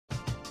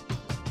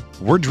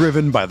We're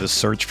driven by the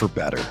search for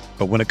better.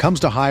 But when it comes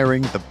to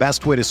hiring, the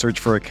best way to search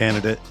for a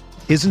candidate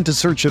isn't to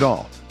search at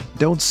all.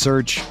 Don't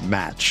search,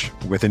 match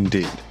with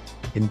Indeed.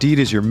 Indeed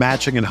is your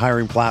matching and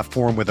hiring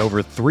platform with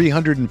over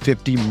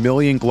 350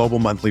 million global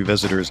monthly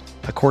visitors,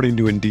 according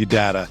to Indeed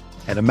data,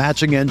 and a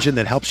matching engine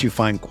that helps you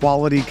find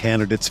quality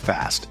candidates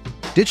fast.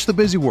 Ditch the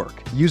busy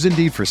work. Use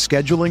Indeed for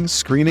scheduling,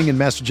 screening, and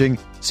messaging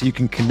so you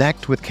can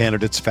connect with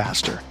candidates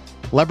faster.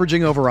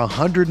 Leveraging over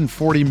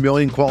 140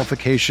 million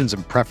qualifications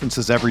and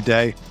preferences every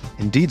day,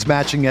 Indeed's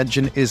matching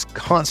engine is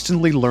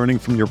constantly learning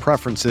from your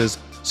preferences,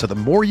 so the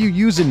more you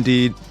use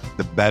Indeed,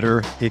 the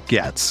better it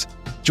gets.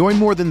 Join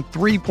more than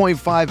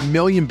 3.5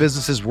 million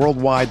businesses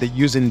worldwide that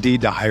use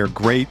Indeed to hire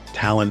great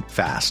talent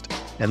fast.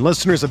 And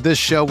listeners of this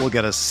show will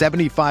get a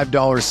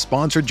 $75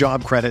 sponsored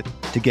job credit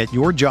to get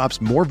your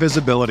jobs more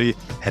visibility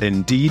at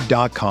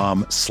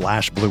Indeed.com/Blue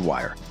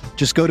Wire.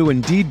 Just go to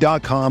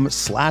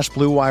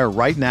Indeed.com/Blue Wire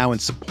right now and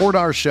support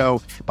our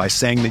show by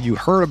saying that you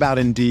heard about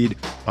Indeed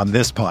on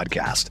this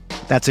podcast.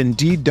 That's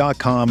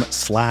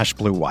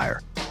Indeed.com/Blue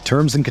Wire.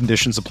 Terms and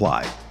conditions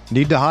apply.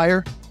 Need to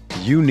hire?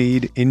 You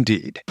need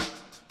Indeed.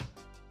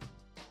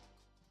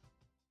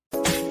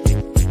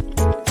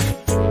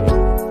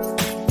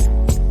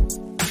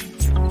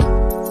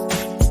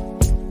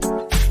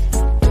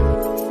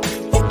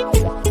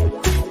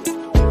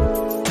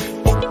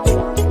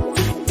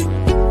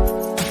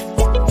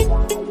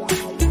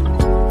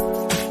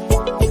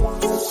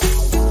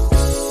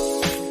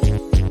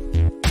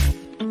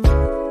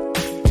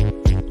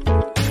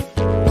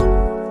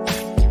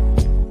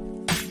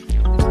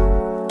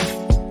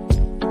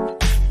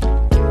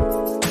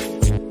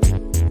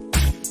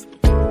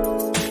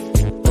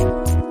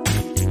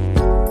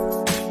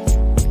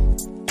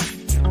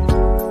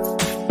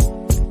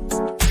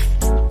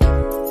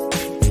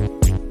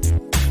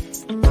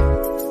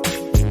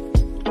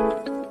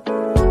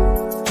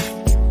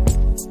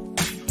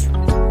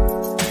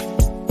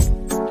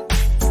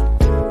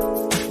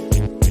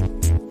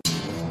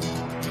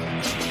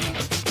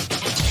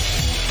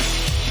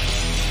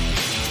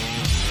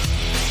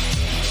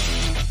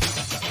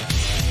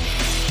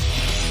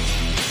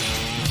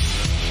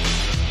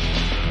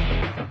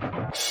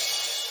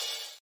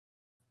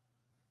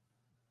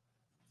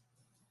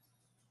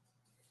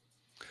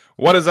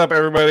 What is up,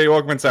 everybody?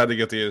 Welcome inside the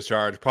Guilty as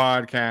Charged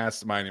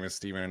podcast. My name is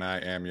Steven, and I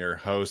am your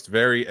host.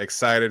 Very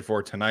excited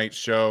for tonight's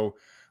show.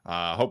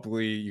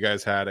 Hopefully, you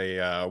guys had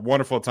a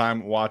wonderful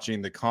time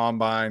watching the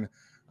Combine.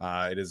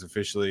 It is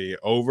officially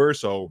over,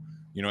 so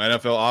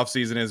NFL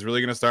offseason is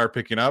really going to start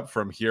picking up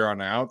from here on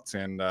out,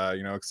 and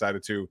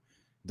excited to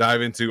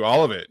dive into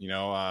all of it.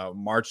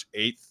 March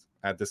 8th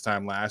at this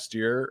time last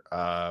year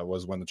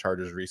was when the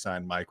Chargers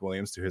re-signed Mike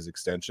Williams to his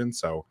extension.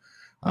 So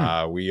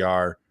we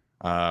are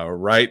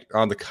right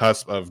on the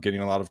cusp of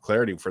getting a lot of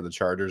clarity for the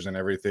Chargers and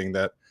everything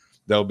that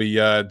they'll be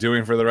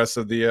doing for the rest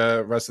of the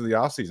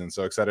offseason.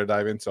 So excited to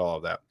dive into all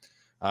of that.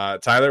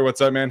 Tyler,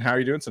 what's up, man? How are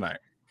you doing tonight?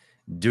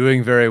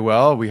 Doing very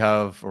well. We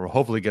have, or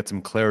hopefully get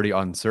some clarity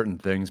on certain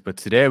things, but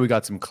today we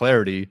got some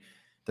clarity.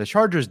 The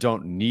Chargers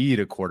don't need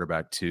a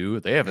quarterback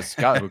too. They have a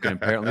scout who can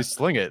apparently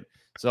sling it.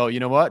 So you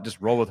know what? Just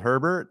roll with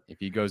Herbert.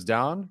 If he goes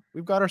down,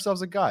 we've got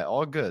ourselves a guy.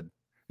 All good.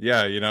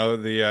 Yeah, the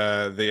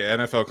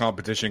NFL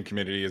competition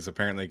committee is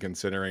apparently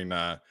considering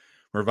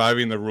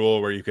reviving the rule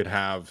where you could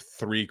have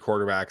 3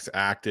 quarterbacks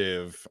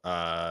active.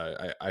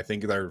 I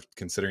think they're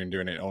considering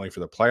doing it only for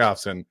the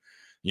playoffs. And,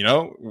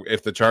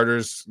 if the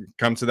Chargers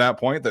come to that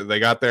point that they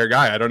got their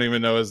guy, I don't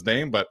even know his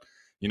name, but,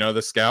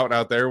 the scout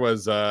out there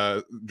was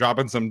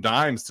dropping some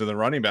dimes to the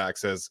running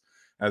backs as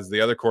the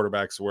other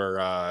quarterbacks were,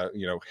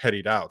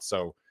 headed out.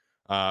 So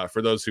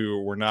for those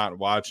who were not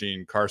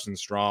watching, Carson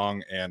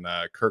Strong and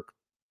Kirk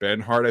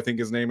Benhart, I think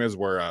his name is,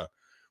 were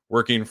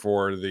working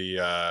for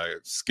the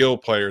skill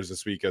players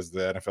this week as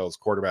the NFL's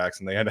quarterbacks,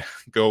 and they had to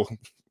go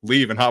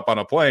leave and hop on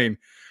a plane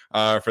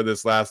for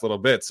this last little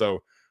bit.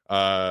 So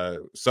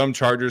some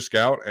Chargers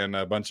scout and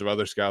a bunch of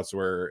other scouts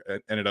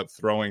ended up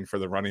throwing for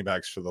the running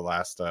backs for the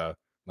last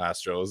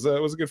show.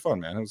 It was a good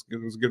fun, man. It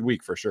was a good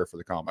week for sure for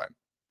the Combine.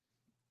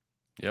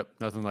 Yep,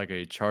 nothing like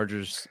a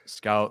Chargers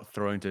scout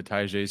throwing to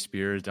Tyjae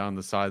Spears down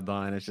the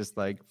sideline. It's just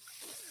like,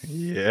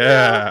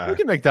 yeah, we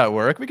can make that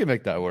work.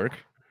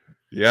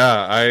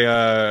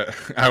 Yeah,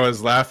 I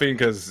was laughing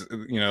because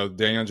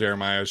Daniel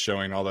Jeremiah is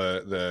showing all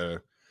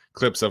the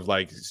clips of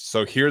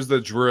so here's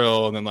the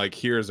drill, and then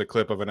here's a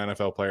clip of an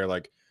NFL player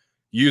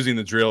using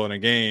the drill in a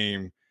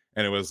game,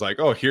 and it was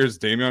here's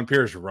Dameon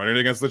Pierce running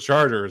against the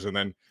Chargers, and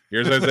then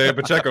here's Isaiah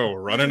Pacheco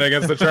running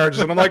against the Chargers,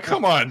 and I'm like,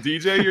 come on,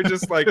 DJ, you're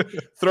just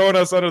throwing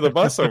us under the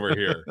bus over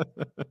here.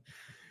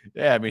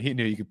 Yeah, I mean, he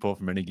knew you could pull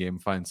from any game,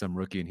 find some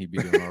rookie, and he'd be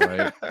doing all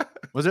right.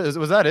 Was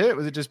that it?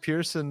 Was it just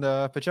Pierce and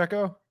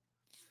Pacheco?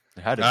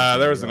 It had to be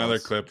there was another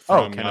clip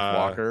from Kenneth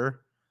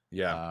Walker.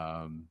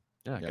 Yeah.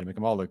 Got to make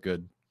them all look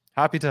good.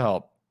 Happy to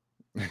help.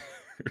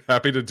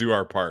 Happy to do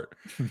our part.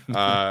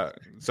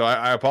 So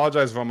I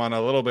apologize if I'm on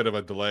a little bit of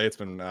a delay. It's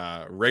been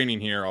raining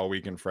here all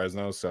week in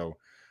Fresno, so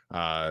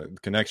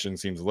connection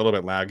seems a little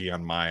bit laggy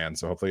on my end.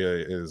 So hopefully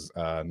it is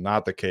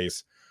not the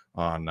case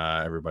on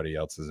everybody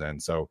else's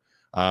end. So,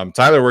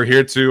 Tyler, we're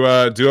here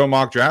to do a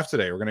mock draft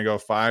today. We're going to go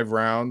 5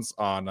 rounds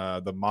on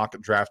the mock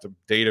draft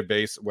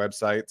database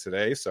website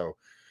today. So,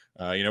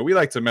 we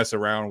like to mess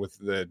around with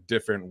the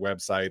different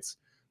websites.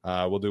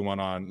 We'll do one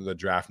on the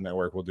Draft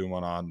Network. We'll do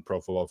one on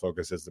Pro Football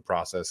Focus as the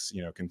process,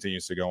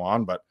 continues to go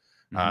on. But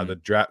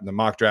the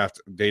mock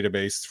draft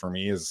database for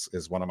me is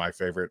one of my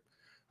favorite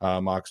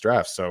mock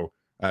drafts. So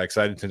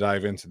excited to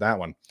dive into that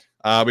one.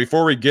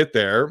 Before we get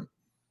there,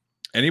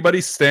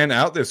 anybody stand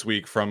out this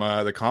week from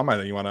the combine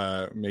that you want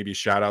to maybe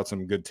shout out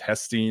some good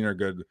testing or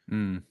good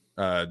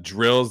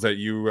drills that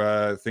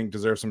you think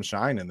deserve some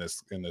shine in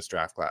this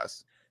draft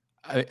class?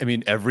 I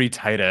mean, every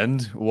tight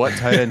end. What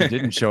tight end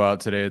didn't show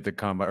out today at the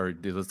combine or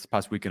this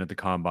past weekend at the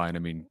combine? I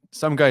mean,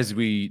 some guys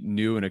we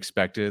knew and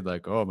expected,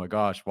 like, oh my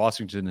gosh,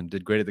 Washington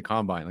did great at the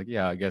combine. Like,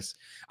 yeah, I guess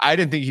I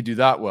didn't think he'd do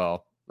that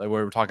well. Like we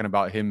were talking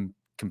about him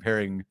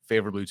comparing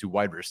favorably to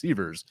wide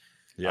receivers.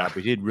 Yeah,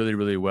 but he did really,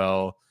 really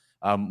well.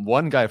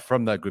 One guy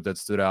from that group that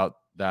stood out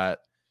that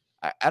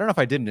I don't know if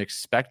I didn't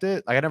expect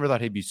it. Like I never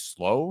thought he'd be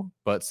slow,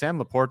 but Sam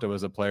Laporta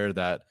was a player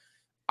that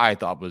I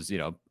thought was,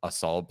 a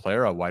solid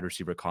player, a wide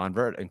receiver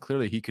convert, and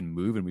clearly he can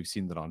move, and we've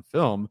seen that on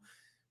film.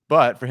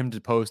 But for him to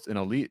post an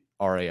elite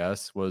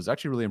RAS was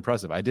actually really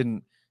impressive. I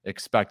didn't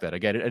expect that.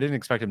 Again, I didn't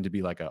expect him to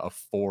be like a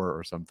 4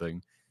 or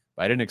something,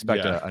 but I didn't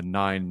expect a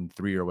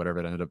 9.3 or whatever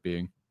it ended up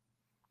being.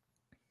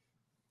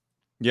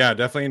 Yeah,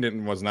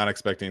 definitely was not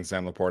expecting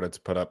Sam Laporta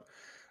to put up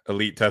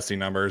elite testing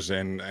numbers,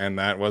 and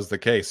that was the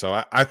case.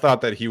 So I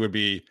thought that he would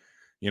be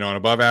an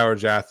above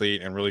average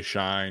athlete and really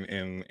shine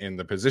in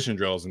the position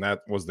drills. And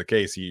that was the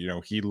case.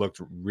 He looked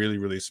really,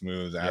 really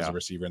smooth as a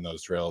receiver in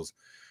those drills.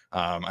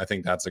 I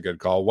think that's a good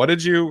call. What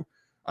do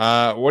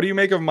you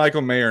make of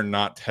Michael Mayer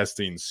not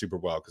testing super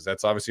well? Because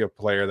that's obviously a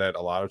player that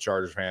a lot of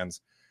Chargers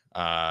fans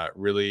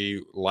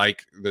really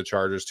like the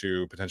Chargers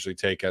to potentially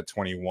take at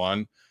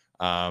 21.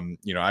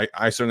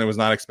 I certainly was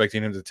not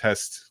expecting him to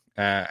test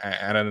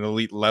at an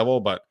elite level,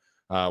 but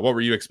what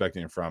were you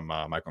expecting from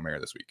Michael Mayer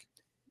this week?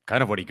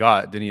 Kind of what he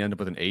got. Didn't he end up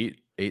with an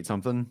 8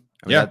 something?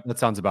 I mean, that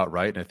sounds about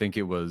right. And I think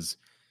it was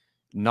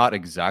not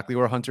exactly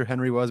where Hunter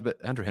Henry was, but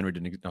Hunter Henry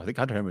I think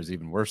Hunter Henry was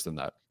even worse than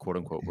that, quote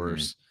unquote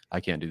worse.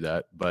 I can't do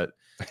that. But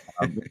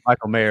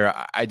Michael Mayer,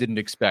 I didn't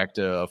expect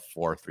a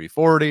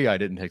 4.340. I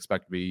didn't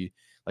expect to be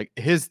like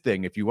his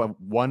thing. If you want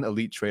one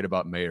elite trait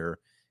about Mayer,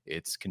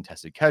 it's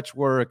contested catch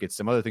work. It's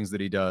some other things that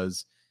he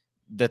does.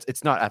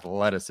 It's not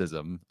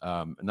athleticism.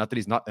 Not that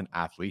he's not an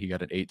athlete. He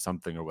got an 8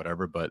 something or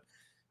whatever, but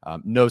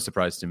no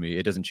surprise to me.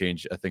 It doesn't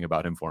change a thing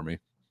about him for me.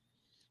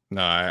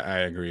 No,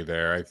 I agree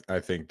there. I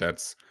think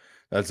that's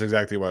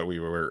exactly what we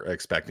were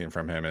expecting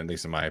from him, at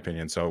least in my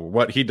opinion. So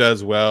what he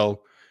does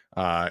well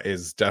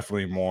is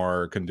definitely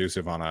more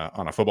conducive on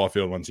a football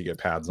field once you get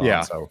pads on.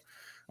 Yeah. So,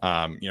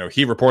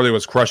 he reportedly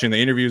was crushing the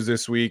interviews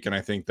this week, and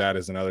I think that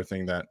is another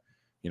thing that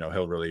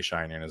he'll really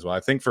shine in as well. I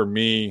think for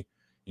me,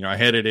 I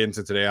headed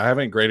into today. I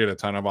haven't graded a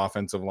ton of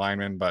offensive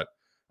linemen, but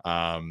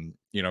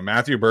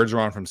Matthew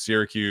Bergeron from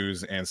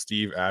Syracuse and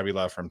Steve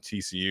Avila from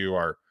TCU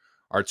are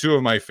 2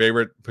 of my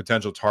favorite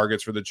potential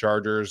targets for the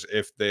Chargers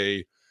if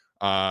they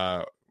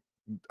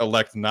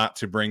elect not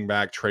to bring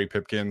back Trey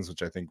Pipkins,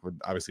 which I think would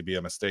obviously be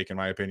a mistake in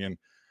my opinion.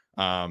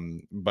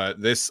 But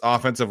this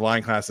offensive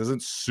line class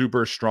isn't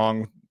super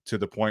strong to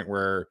the point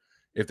where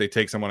if they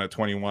take someone at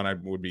 21, I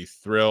would be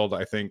thrilled.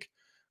 I think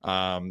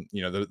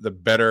the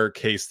better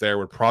case there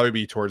would probably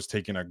be towards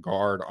taking a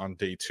guard on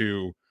day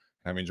 2.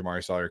 I mean,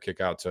 Jamari Sawyer kick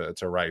out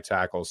to right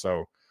tackle.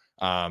 So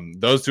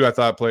those 2 I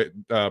thought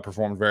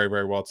performed very,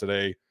 very well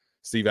today.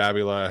 Steve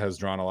Avila has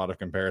drawn a lot of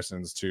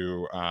comparisons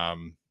to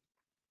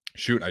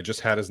I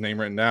just had his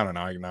name written down and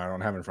I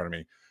don't have it in front of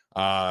me.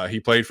 He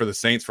played for the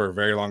Saints for a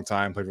very long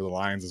time, played for the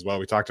Lions as well.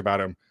 We talked about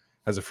him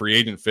as a free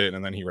agent fit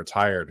and then he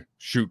retired.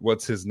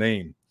 What's his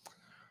name?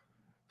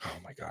 Oh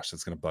my gosh,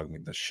 that's going to bug me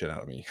the shit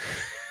out of me.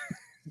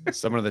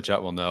 Someone in the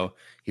chat will know.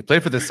 He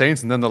played for the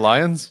Saints and then the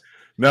Lions?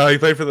 No, he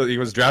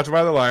was drafted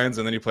by the Lions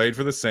and then he played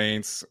for the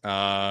Saints.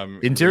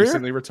 Interior?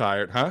 Recently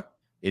retired. Huh?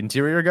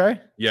 Interior guy?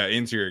 Yeah,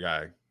 interior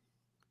guy.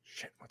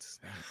 Shit, what's his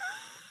name?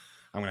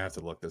 I'm going to have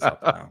to look this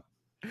up now.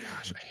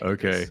 Gosh,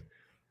 okay.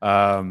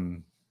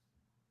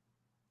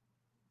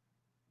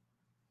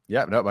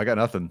 Yeah, nope, I got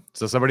nothing.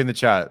 So somebody in the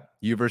chat,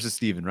 you versus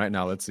Steven right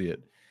now. Let's see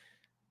it.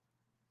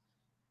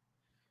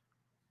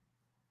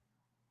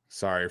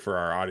 Sorry for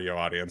our audio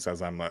audience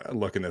as I'm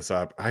looking this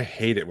up. I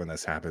hate it when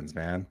this happens,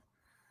 man.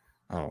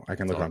 Oh, I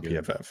can look on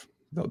PFF.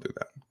 They'll do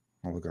that.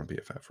 I'll look on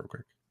PFF real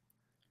quick.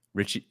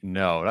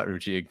 Not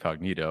Richie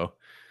Incognito.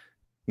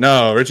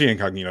 No, Richie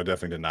Incognito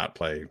definitely did not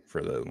play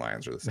for the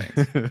Lions or the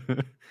Saints.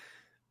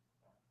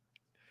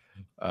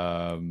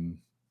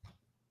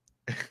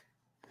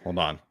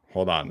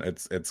 Hold on.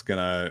 It's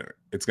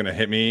gonna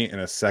hit me in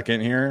a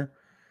second here,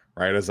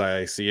 right as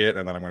I see it,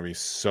 and then I'm gonna be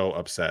so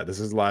upset. This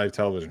is live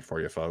television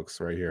for you folks,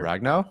 right here.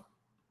 Ragnow?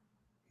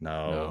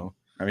 No.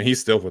 I mean,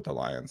 he's still with the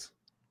Lions.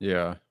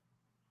 Yeah.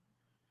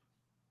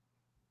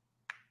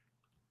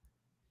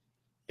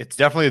 It's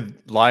definitely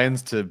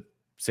Lions to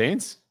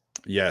Saints?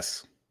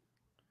 Yes.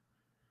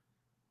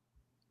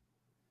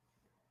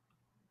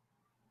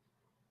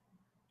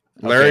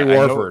 Larry Okay,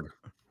 Warford.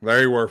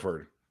 Larry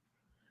Warford.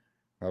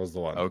 That was the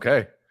one.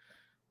 Okay.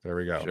 There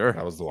we go. Sure.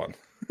 That was the one.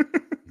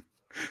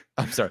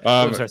 I'm sorry.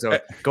 So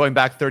going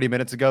back 30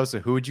 minutes ago, so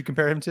who would you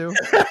compare him to?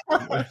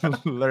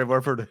 Larry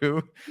Warford,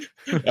 who?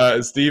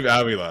 Steve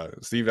Avila.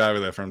 Steve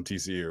Avila from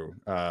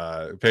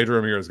TCU. Pedro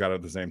Ramirez got it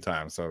at the same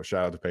time. So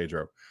shout out to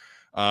Pedro.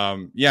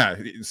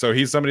 So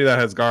he's somebody that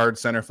has guard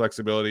center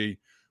flexibility.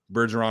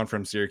 Bergeron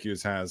from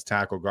Syracuse has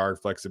tackle guard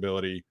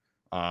flexibility.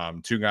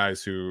 Two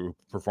guys who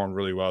performed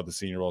really well at the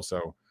Senior Bowl.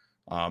 So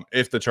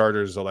if the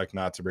Chargers elect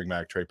not to bring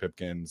back Trey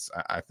Pipkins,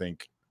 I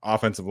think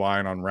offensive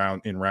line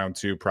in round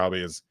 2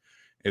 probably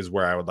is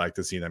where I would like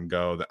to see them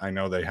go. I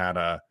know they had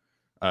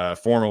a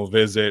formal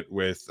visit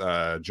with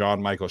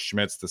John Michael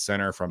Schmitz, the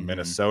center from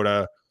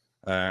Minnesota,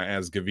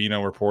 as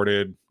Gavino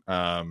reported.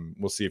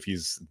 We'll see if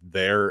he's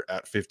there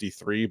at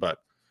 53, but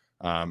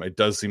it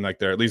does seem like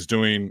they're at least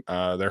doing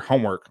their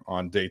homework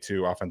on day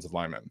 2 offensive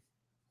linemen.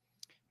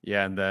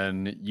 Yeah, and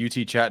then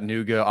UT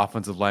Chattanooga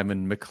offensive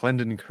lineman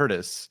McClendon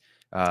Curtis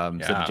said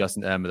to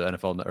Justin M. of the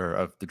NFL or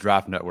of the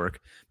Draft Network.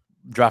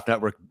 Draft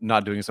Network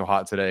not doing so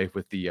hot today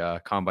with the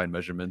combine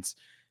measurements,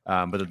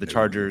 but that the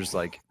Chargers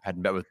had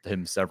met with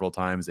him several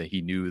times, that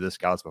he knew the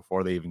scouts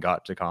before they even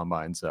got to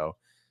combine. So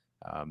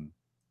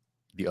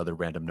the other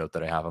random note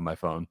that I have on my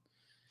phone.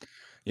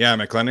 Yeah,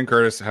 McClendon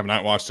Curtis, have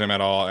not watched him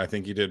at all. I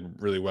think he did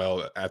really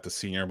well at the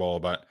Senior Bowl,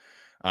 but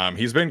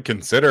he's been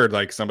considered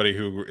like somebody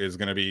who is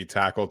going to be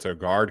tackle to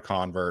guard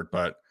convert,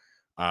 but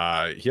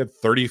he had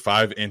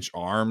 35-inch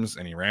arms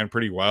and he ran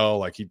pretty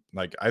well.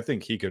 I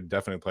think he could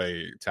definitely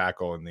play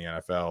tackle in the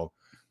NFL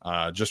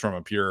just from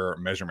a pure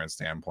measurement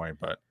standpoint.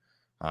 But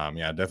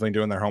definitely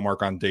doing their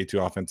homework on day 2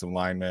 offensive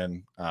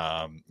linemen.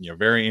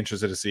 Very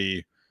interested to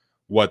see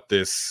what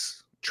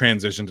this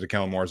transition to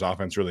Kellen Moore's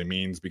offense really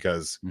means,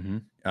 because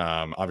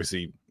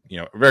obviously,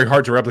 very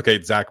hard to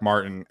replicate Zach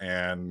Martin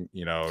and,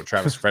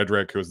 Travis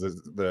Frederick, who was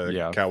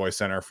the Cowboy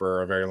center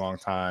for a very long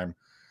time.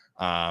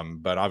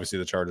 But obviously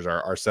the Chargers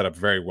are set up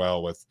very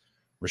well with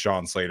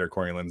Rashawn Slater,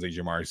 Corey Lindsey,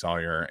 Jamari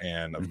Sawyer,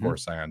 and of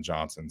course, Zion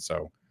Johnson.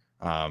 So,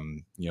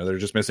 they're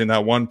just missing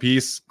that one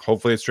piece.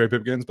 Hopefully it's Trey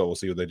Pipkins, but we'll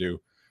see what they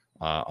do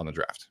on the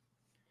draft.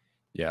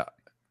 Yeah.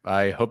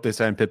 I hope they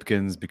sign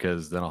Pipkins,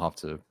 because then I'll have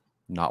to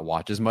not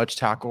watch as much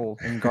tackle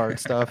and guard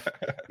stuff,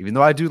 even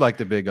though I do like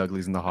the big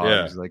uglies and the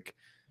hogs. I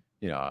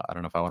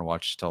don't know if I want to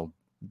watch till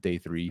day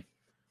 3.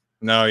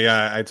 No,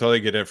 yeah, I totally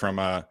get it from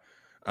a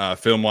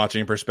film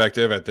watching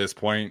perspective. At this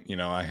point,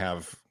 I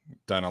have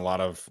done a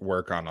lot of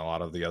work on a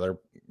lot of the other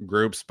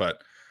groups,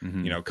 but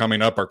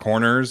coming up are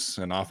corners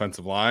and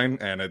offensive line,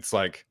 and it's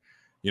like,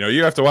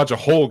 you have to watch a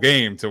whole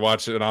game to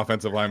watch an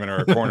offensive lineman or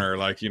a corner.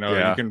 You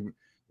can,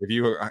 if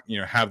you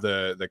have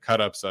the cut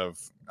ups of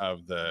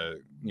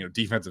the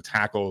defensive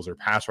tackles or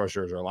pass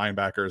rushers or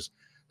linebackers,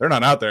 they're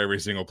not out there every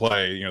single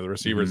play. The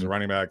receivers and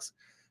running backs.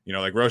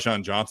 Like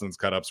Roshan Johnson's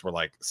cut ups were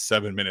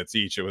 7 minutes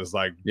each. It was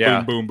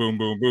boom, boom, boom,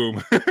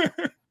 boom,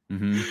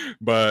 boom.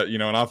 But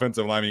an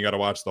offensive lineman, you got to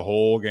watch the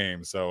whole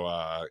game. So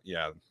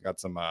got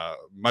some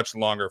much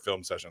longer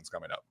film sessions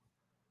coming up.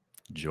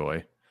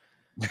 Joy.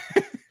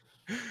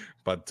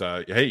 But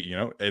hey,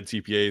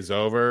 EdTPA is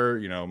over.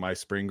 My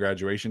spring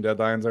graduation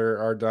deadlines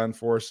are done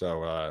for.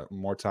 So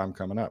more time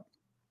coming up.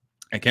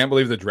 I can't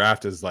believe the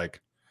draft is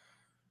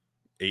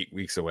 8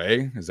 weeks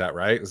away. Is that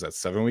right? Is that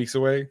 7 weeks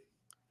away?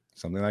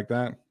 Something like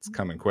that. It's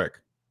coming quick.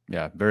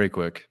 Yeah, very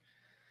quick.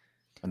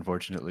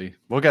 Unfortunately,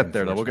 we'll get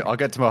there though. I'll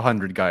get to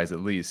 100 guys at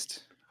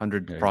least.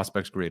 100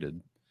 prospects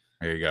graded.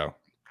 There you go.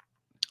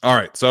 All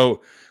right,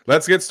 so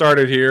let's get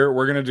started here.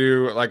 We're gonna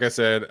do, like I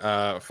said,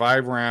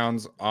 5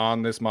 rounds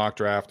on this mock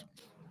draft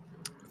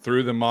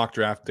through the mock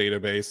draft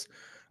database.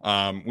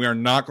 We are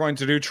not going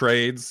to do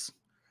trades.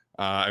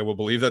 I will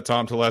believe that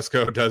Tom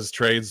Telesco does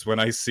trades when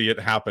I see it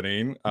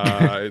happening.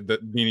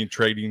 Meaning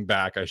trading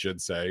back, I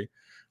should say.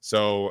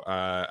 So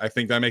I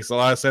think that makes a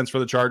lot of sense for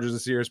the Chargers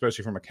this year,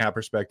 especially from a cap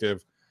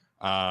perspective.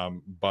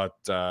 But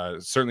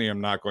certainly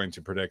I'm not going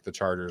to predict the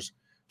Chargers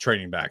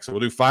trading back. So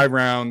we'll do 5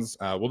 rounds.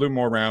 We'll do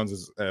more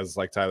rounds as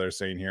like Tyler's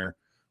saying here.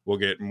 We'll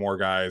get more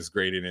guys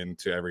graded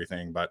into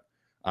everything. But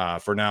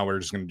for now, we're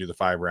just going to do the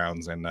 5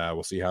 rounds, and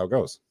we'll see how it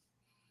goes.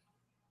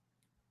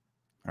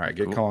 All right,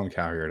 get Colin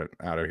Cowherd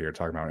out of here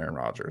talking about Aaron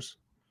Rodgers.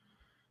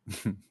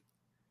 All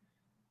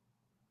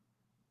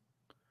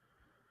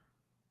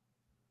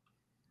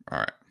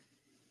right.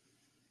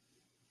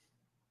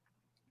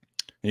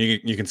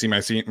 You can see my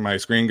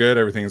screen good?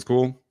 Everything's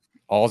cool?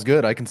 All's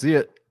good. I can see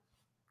it.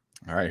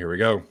 All right, here we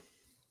go.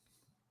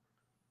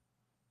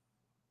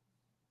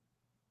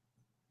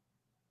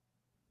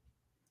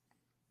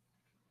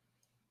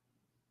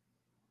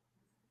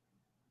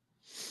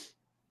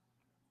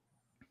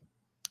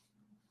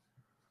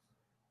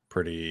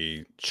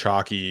 Pretty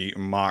chalky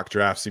mock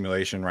draft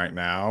simulation right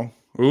now.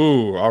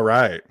 Ooh, all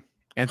right.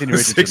 Anthony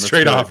Richardson, 6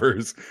 trade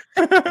offers.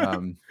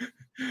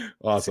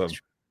 Awesome.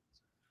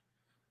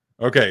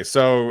 Okay,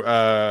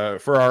 so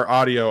for our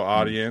audio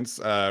audience,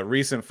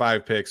 recent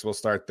 5 picks, we'll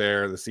start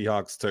there. The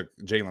Seahawks took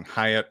Jalen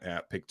Hyatt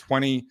at pick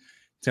 20,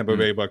 Tampa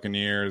Bay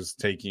Buccaneers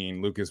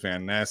taking Lucas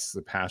Van Ness,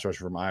 the pass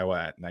rusher from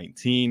Iowa, at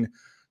 19.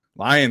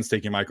 Lions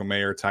taking Michael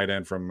Mayer, tight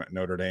end from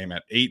Notre Dame,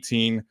 at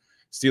 18.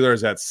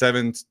 Steelers at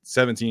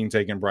 17,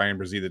 taking Brian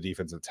Brzee, the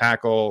defensive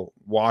tackle.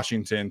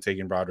 Washington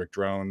taking Broderick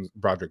Jones,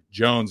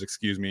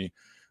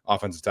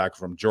 offensive tackle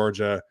from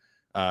Georgia.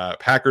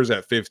 Packers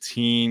at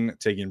 15,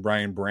 taking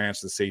Brian Branch,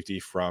 the safety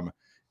from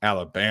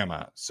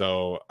Alabama.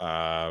 So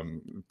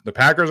the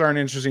Packers are an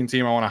interesting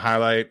team I want to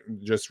highlight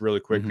just really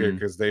quick here,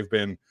 because they've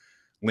been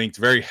linked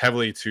very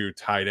heavily to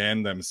tight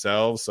end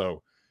themselves.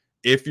 So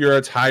if you're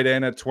a tight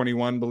end at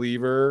 21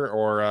 believer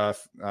or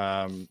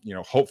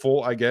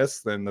hopeful, I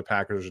guess, then the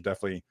Packers are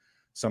definitely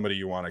somebody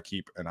you want to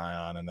keep an eye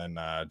on. And then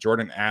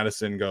Jordan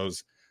Addison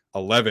goes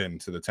 11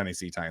 to the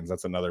Tennessee Titans.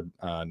 That's another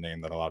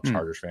name that a lot of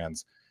Chargers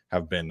fans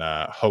have been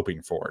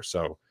hoping for.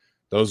 So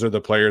those are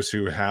the players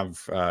who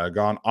have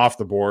gone off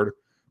the board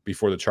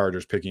before the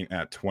Chargers picking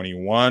at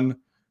 21.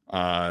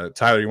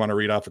 Tyler, you want to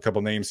read off a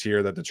couple names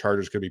here that the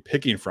Chargers could be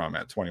picking from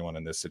at 21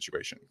 in this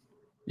situation?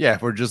 Yeah,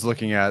 if we're just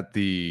looking at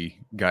the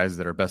guys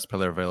that are best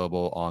player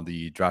available on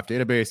the draft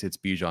database, it's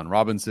Bijan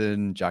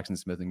Robinson, Jackson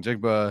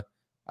Smith-Njigba.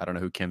 I don't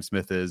know who Cam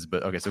Smith is,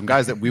 but okay, some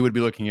guys that we would be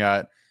looking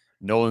at: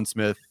 Nolan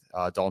Smith,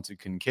 Dalton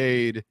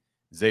Kincaid,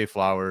 Zay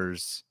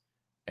Flowers,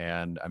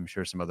 and I'm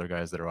sure some other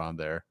guys that are on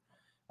there.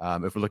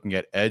 If we're looking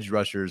at edge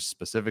rushers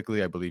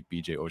specifically, I believe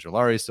BJ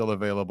Ojulari is still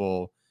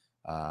available.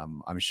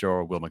 I'm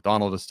sure Will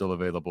McDonald is still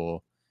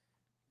available.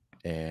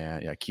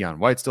 And yeah, Keon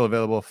White's still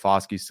available.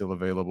 Foskey's still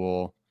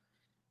available.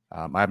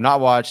 I have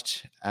not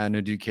watched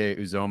Anuduke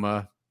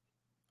Uzoma.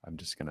 I'm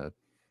just going to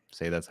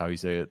say that's how you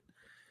say it.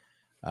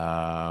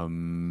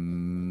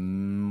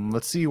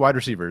 Let's see wide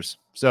receivers.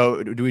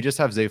 So do we just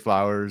have Zay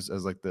Flowers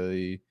as like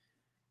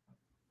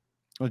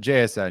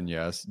JSN?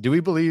 Yes. Do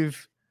we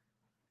believe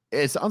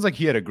it sounds like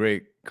he had a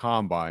great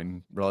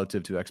combine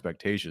relative to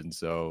expectations.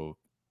 So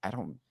I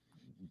don't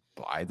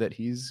buy that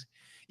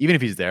even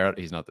if he's there,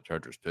 he's not the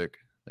Chargers pick.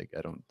 Like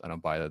I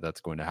don't buy that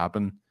that's going to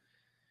happen.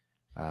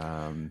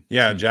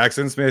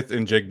 Jackson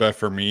Smith-Njigba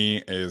for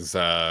me is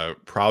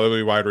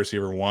probably wide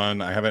receiver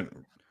 1. I haven't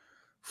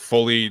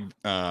fully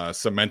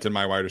cemented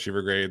my wide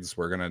receiver grades.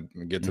 We're gonna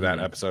get to that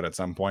episode at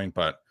some point,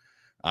 but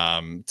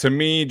to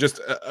me, just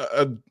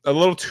a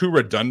little too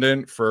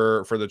redundant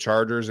for the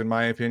Chargers, in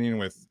my opinion,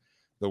 with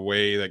the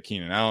way that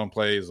Keenan Allen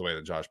plays, the way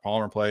that Josh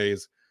Palmer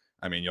plays.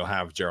 I mean, you'll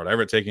have Gerald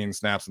Everett taking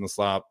snaps in the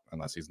slot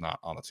unless he's not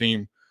on the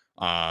team.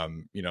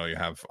 You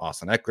have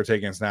Austin Eckler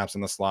taking snaps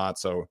in the slot.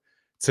 So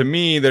to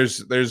me,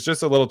 there's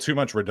just a little too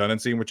much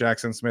redundancy with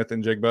Jackson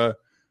Smith-Njigba.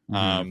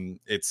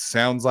 It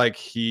sounds like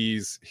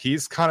he's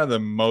kind of the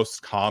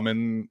most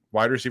common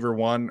wide receiver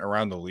 1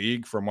 around the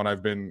league from what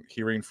I've been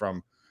hearing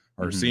from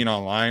or seeing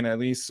online, at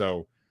least.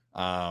 So,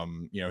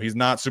 he's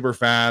not super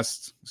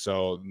fast.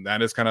 So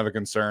that is kind of a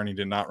concern. He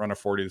did not run a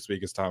 40 this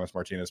week, as Thomas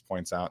Martinez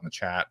points out in the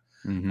chat.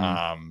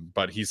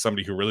 But he's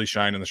somebody who really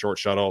shined in the short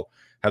shuttle,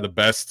 had the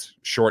best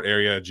short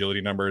area agility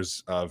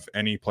numbers of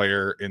any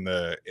player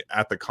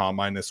at the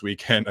combine this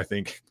weekend. I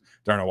think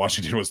Darnell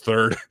Washington was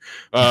 3rd.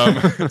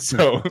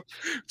 So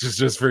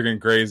just freaking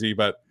crazy.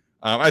 But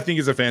I think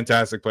he's a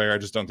fantastic player. I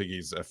just don't think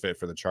he's a fit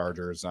for the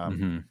Chargers.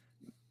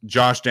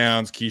 Josh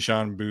Downs,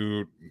 Keyshawn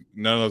Boot,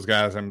 none of those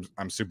guys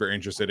I'm super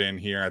interested in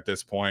here at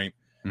this point.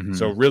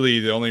 So really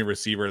the only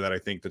receiver that I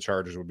think the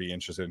Chargers would be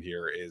interested in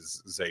here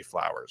is Zay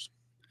Flowers.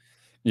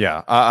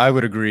 Yeah, I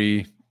would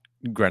agree.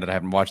 Granted, I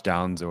haven't watched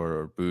Downs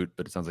or Boot,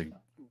 but it sounds like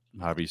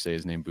however you say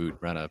his name, Boot,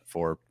 ran a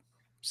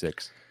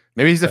 4.6.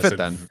 Maybe he's a fit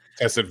then.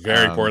 Tested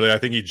very poorly. I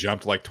think he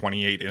jumped like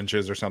 28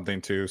 inches or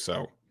something too.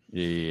 So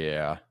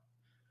yeah.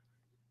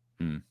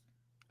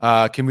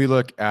 Can we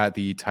look at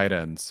the tight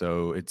ends?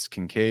 So it's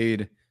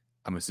Kincaid,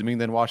 I'm assuming,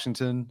 then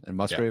Washington and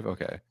Musgrave. Yeah.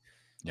 Okay.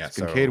 Yeah.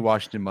 So Kincaid,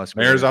 Washington,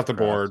 Musgrave. Mayer's off the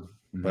board,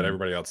 but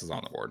everybody else is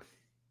on the board.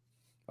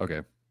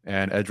 Okay.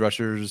 And edge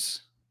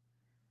rushers.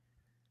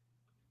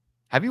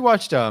 Have you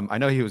watched? I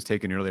know he was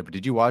taken earlier, but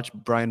did you watch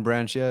Brian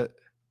Branch yet?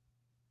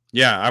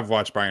 Yeah, I've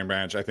watched Brian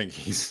Branch. I think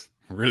he's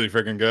really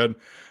freaking good.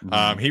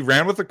 He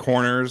ran with the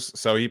corners,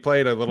 so he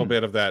played a little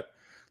bit of that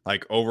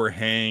like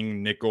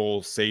overhang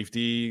nickel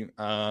safety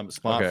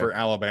spot for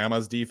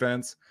Alabama's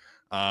defense.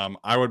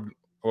 I would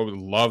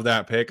love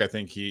that pick. I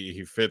think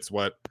he fits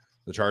what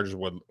the Chargers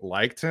would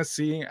like to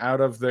see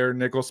out of their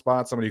nickel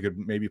spot. Somebody who could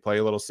maybe play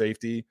a little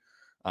safety.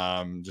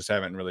 Just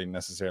haven't really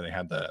necessarily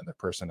had the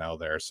personnel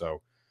there.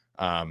 So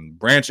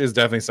Branch is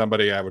definitely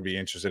somebody I would be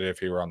interested in if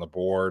he were on the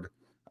board,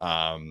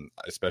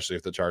 especially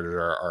if the Chargers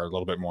are a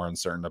little bit more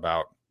uncertain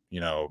about,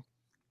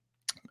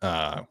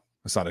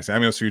 Asante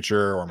Samuel's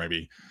future, or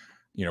maybe,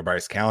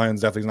 Bryce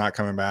Callahan's definitely not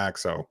coming back.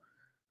 So,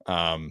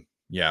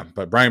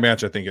 but Brian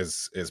Branch, I think,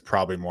 is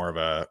probably more of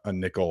a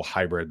nickel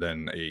hybrid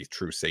than a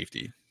true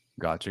safety.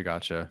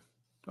 Gotcha.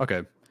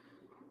 Okay.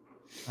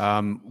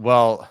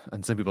 Well,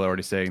 and some people are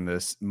already saying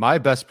this, my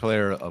best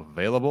player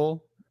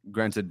available,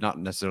 granted, not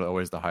necessarily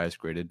always the highest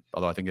graded,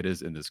 although I think it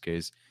is in this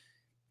case,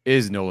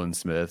 is Nolan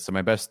Smith. So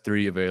my best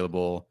 3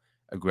 available,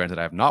 granted,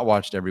 I have not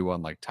watched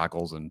everyone, like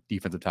tackles and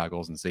defensive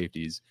tackles and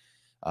safeties.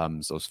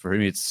 So for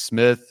me, it's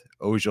Smith,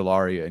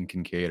 Ojulari, and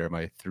Kincaid are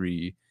my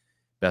 3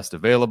 best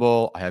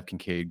available. I have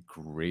Kincaid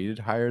graded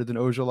higher than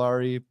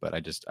Ojulari, but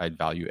I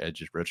value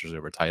edge rushers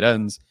over tight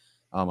ends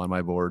on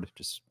my board,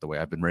 just the way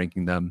I've been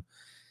ranking them.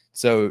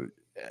 So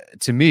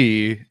to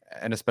me,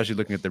 and especially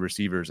looking at the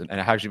receivers, and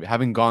actually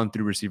having gone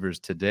through receivers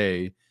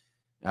today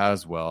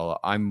as well,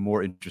 I'm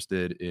more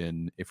interested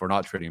in, if we're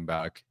not trading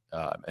back,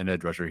 an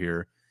edge rusher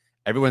here.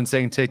 Everyone's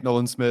saying take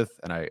Nolan Smith,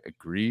 and I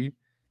agree.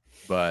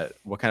 But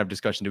what kind of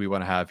discussion do we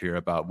want to have here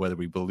about whether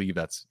we believe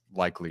that's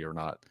likely or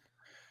not?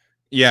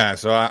 Yeah,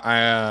 so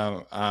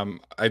I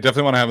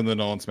definitely want to have the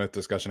Nolan Smith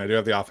discussion. I do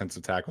have the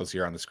offensive tackles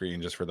here on the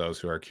screen just for those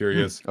who are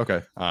curious.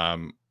 Okay.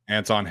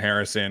 Anton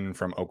Harrison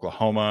from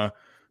Oklahoma,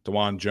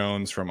 DeJuan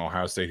Jones from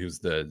Ohio State, who's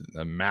the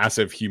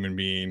massive human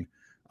being,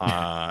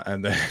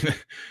 and then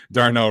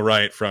Darnell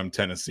Wright from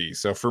Tennessee.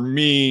 So for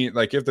me,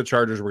 like if the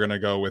Chargers were going to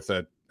go with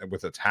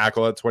a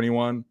tackle at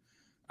 21,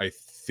 I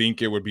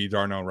think it would be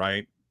Darnell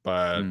Wright.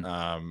 But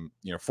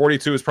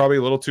 42 is probably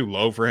a little too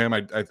low for him.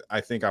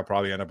 I think I'll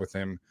probably end up with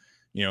him,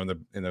 in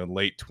the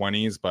late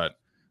 20s. But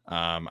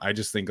I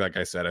just think, like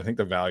I said, I think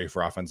the value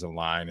for offensive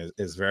line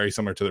is very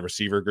similar to the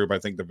receiver group. I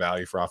think the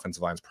value for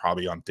offensive line is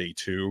probably on day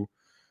 2.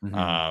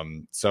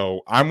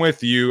 So I'm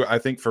with you. I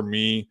think for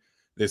me,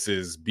 this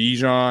is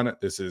Bijan,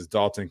 this is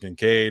Dalton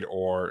Kincaid,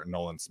 or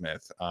Nolan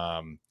Smith.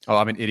 I'm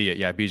an idiot.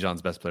 Yeah,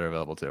 Bijan's best player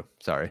available too.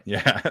 Sorry.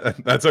 Yeah,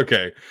 that's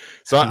okay.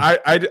 So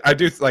I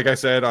do, like I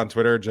said on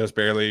Twitter, just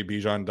barely,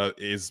 Bijan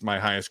is my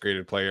highest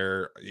graded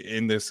player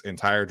in this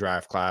entire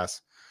draft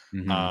class.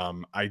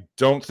 I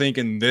don't think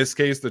in this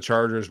case the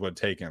Chargers would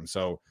take him.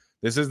 So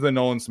this is the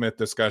Nolan Smith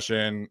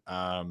discussion.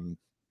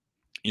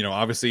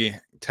 Obviously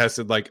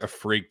tested like a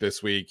freak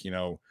this week,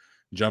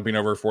 jumping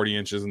over 40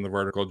 inches in the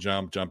vertical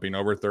jump, jumping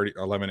over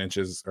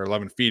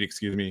 11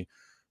 feet,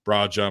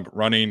 broad jump,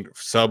 running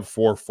sub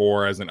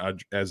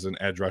 4.4 as an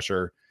edge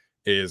rusher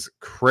is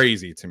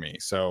crazy to me.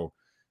 So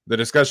the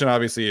discussion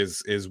obviously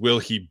is will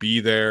he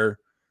be there?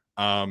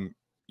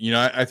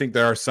 I think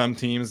there are some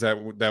teams that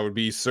would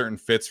be certain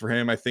fits for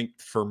him. I think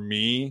for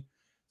me,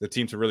 the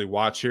team to really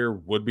watch here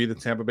would be the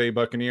Tampa Bay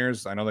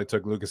Buccaneers. I know they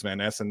took Lucas Van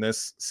Ness in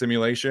this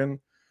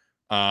simulation.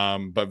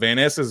 But Van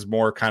Ness is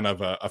more kind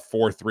of a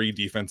 4-3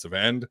 defensive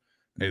end.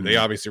 They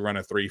obviously run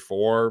a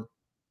 3-4.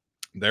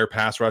 Their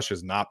pass rush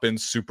has not been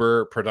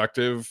super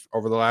productive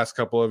over the last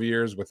couple of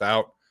years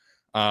without,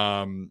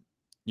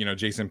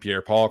 Jason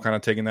Pierre-Paul kind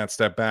of taking that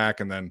step back.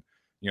 And then,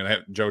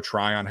 Joe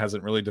Tryon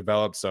hasn't really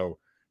developed. So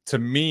to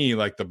me,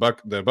 like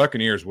the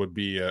Buccaneers would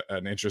be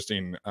an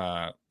interesting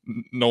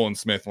Nolan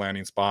Smith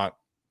landing spot.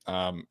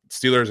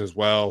 Steelers as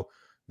well.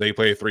 They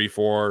play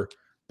 3-4.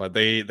 But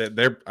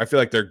I feel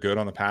like they're good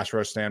on the pass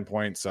rush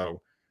standpoint.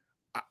 So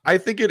I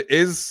think it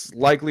is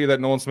likely that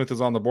Nolan Smith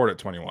is on the board at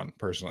 21,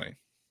 personally.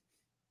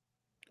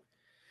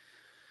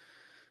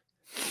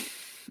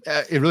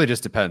 It really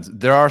just depends.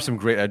 There are some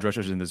great edge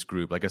rushers in this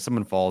group. Like if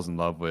someone falls in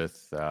love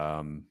with,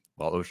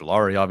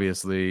 Ojulari,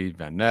 obviously,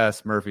 Van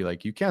Ness, Murphy,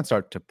 like you can't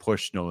start to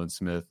push Nolan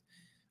Smith.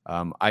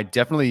 I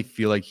definitely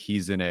feel like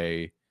he's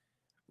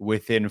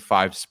within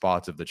 5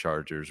 spots of the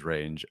Chargers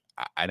range.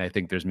 And I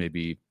think there's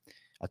maybe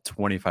a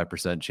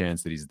 25%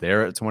 chance that he's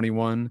there at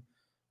 21.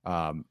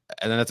 And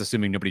then that's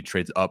assuming nobody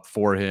trades up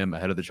for him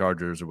ahead of the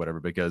Chargers or whatever,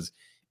 because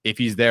if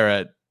he's there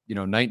at,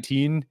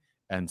 19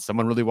 and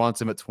someone really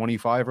wants him at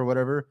 25 or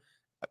whatever,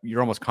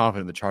 you're almost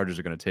confident the Chargers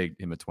are going to take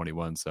him at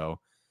 21. So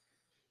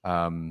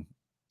I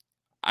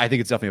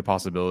think it's definitely a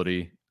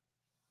possibility.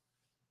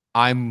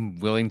 I'm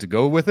willing to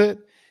go with it.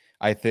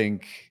 I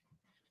think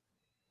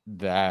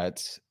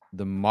that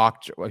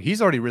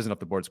he's already risen up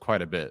the boards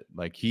quite a bit.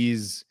 Like he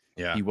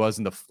was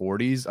in the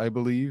 40s, I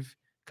believe,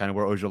 kind of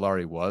where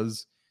Ojulari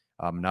was.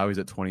 Now he's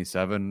at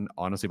 27.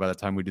 Honestly, by the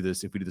time we do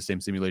this, if we do the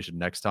same simulation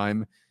next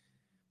time,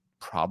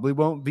 probably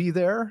won't be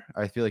there.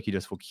 I feel like he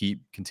just will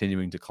keep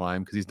continuing to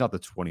climb because he's not the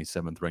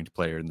 27th ranked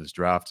player in this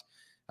draft.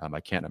 I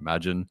can't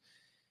imagine.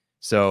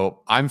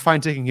 So I'm fine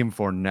taking him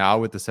for now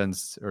with the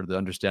sense or the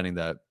understanding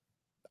that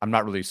I'm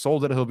not really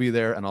sold that he'll be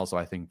there. And also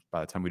I think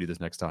by the time we do this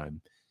next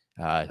time,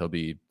 he'll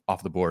be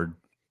off the board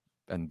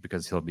and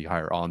because he'll be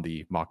higher on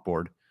the mock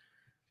board.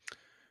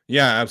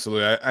 Yeah,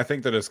 absolutely. I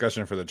think the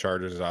discussion for the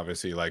Chargers is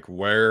obviously like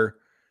where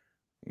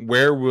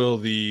will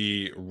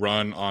the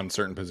run on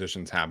certain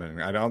positions happen?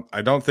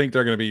 I don't think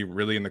they're going to be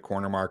really in the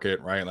corner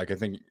market, right? Like I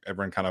think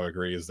everyone kind of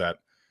agrees that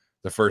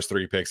the first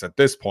 3 picks at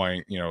this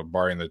point,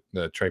 barring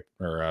the Trey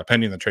or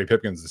pending the Trey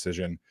Pipkins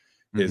decision,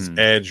 is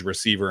edge,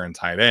 receiver, and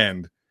tight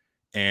end.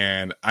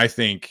 And I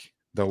think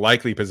the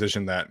likely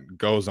position that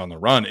goes on the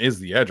run is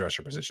the edge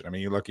rusher position. I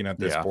mean, you're looking at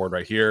this board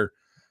right here.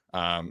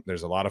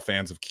 There's a lot of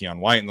fans of Keon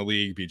White in the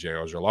league, BJ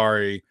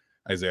Ojulari,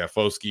 Isaiah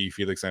Foskey,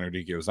 Felix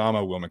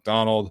Anudike-Uzomah, Will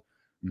McDonald.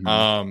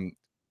 I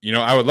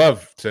would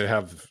love to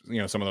have,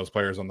 some of those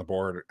players on the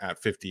board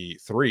at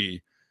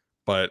 53,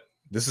 but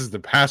this is the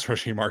pass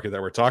rushing market that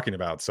we're talking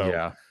about.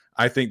 So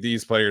I think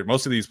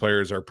most of these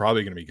players are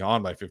probably going to be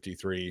gone by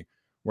 53.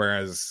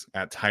 Whereas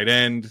at tight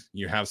end,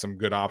 you have some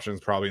good options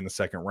probably in the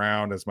second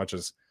round, as much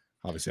as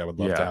obviously I would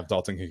love to have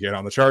Dalton Kincaid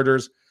on the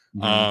Chargers.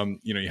 Mhm.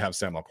 You have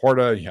Sam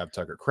Laporta, you have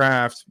Tucker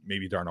Kraft,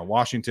 maybe Darnell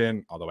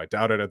Washington, although I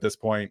doubt it at this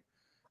point.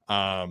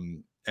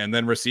 And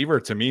then receiver,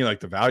 to me, like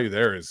the value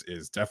there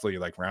is definitely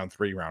like round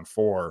 3, round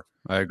 4.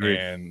 I agree.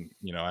 And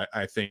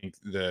I think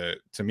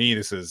to me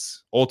this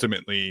is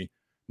ultimately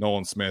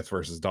Nolan Smith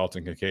versus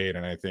Dalton Kincaid.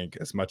 And I think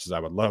as much as I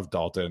would love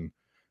Dalton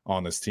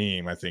on this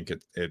team, I think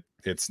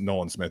it's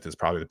Nolan Smith is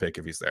probably the pick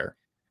if he's there.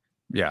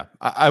 Yeah,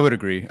 I would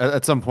agree.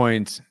 At some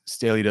point,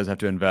 Staley does have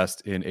to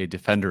invest in a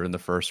defender in the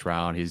first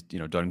round. He's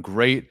done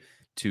great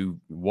to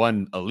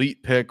one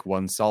elite pick,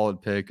 one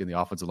solid pick, and the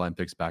offensive line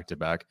picks back to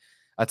back.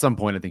 At some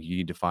point, I think you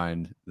need to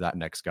find that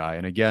next guy.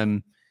 And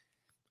again,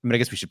 I mean, I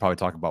guess we should probably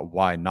talk about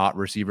why not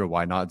receiver,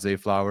 why not Zay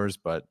Flowers,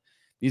 but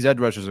these edge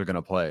rushers are going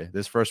to play.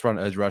 This first round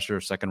edge rusher,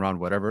 second round,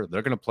 whatever,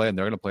 they're going to play, and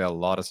they're going to play a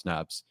lot of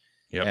snaps.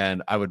 Yep.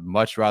 And I would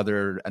much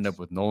rather end up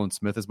with Nolan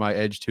Smith as my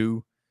edge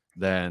 2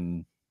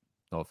 than,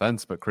 no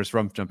offense, but Chris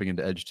Rumpf jumping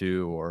into edge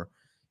 2 or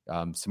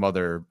some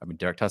other, I mean,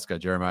 Derek Tuska,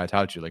 Jeremiah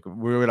Tauchi. Like,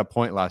 we were at a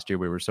point last year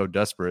where we were so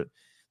desperate,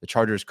 the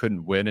Chargers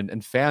couldn't win.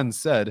 And fans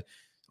said,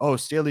 oh,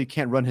 Staley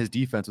can't run his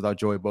defense without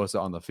Joey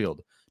Bosa on the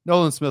field.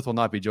 Nolan Smith will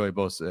not be Joey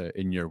Bosa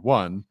in year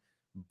 1.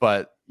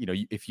 But,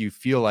 if you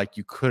feel like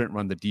you couldn't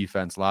run the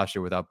defense last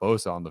year without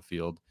Bosa on the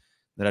field,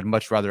 then I'd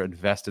much rather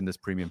invest in this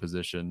premium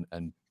position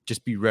and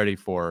just be ready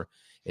for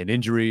an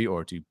injury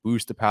or to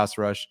boost the pass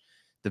rush.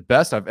 The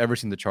best I've ever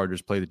seen the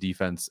Chargers play the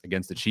defense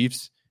against the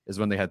Chiefs is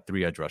when they had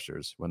 3 edge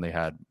rushers, when they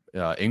had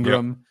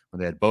Ingram, when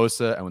they had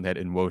Bosa, and when they had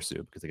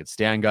Nwosu, because they could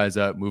stand guys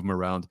up, move them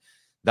around.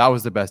 That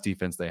was the best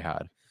defense they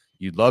had.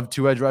 You'd love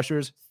 2 edge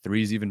rushers.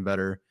 3 is even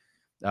better.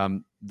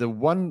 The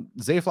one,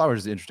 Zay Flowers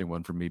is an interesting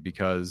one for me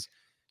because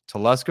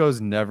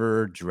Telesco's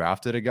never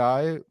drafted a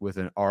guy with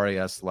an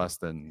RAS less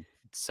than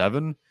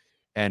 7,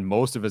 and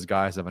most of his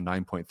guys have a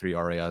 9.3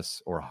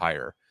 RAS or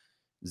higher.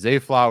 Zay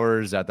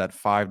Flowers at that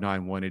 5'9",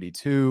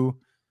 182,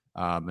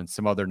 and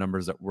some other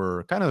numbers that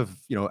were kind of,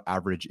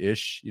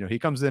 average-ish. He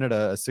comes in at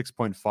a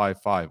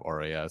 6.55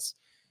 RAS.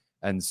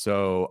 And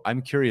so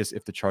I'm curious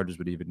if the Chargers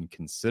would even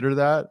consider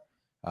that.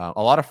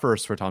 A lot of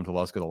firsts for Tom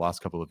Telesco the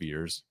last couple of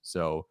years.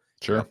 So,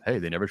 sure. Hey,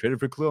 they never traded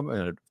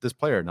for this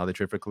player. Now they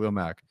trade for Khalil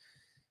Mack.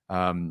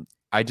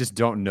 I just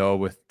don't know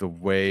with the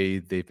way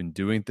they've been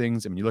doing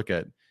things. I mean, you look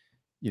at,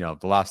 the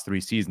last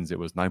 3 seasons, it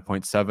was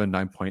 9.7,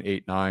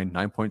 9.89,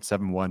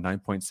 9.71,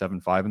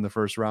 9.75 in the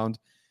first round.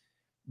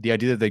 The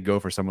idea that they go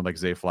for someone like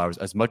Zay Flowers,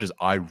 as much as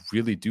I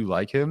really do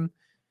like him,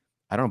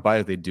 I don't buy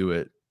that they do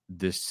it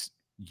this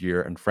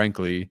year. And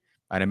frankly,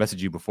 and I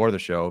messaged you before the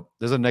show,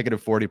 there's a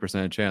negative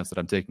 40% chance that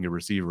I'm taking a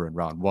receiver in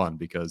round 1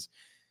 because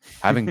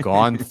having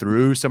gone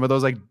through some of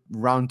those like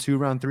round 2,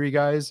 round 3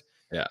 guys.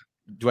 Yeah.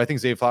 Do I think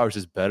Zay Flowers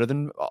is better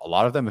than a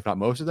lot of them, if not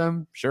most of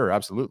them? Sure,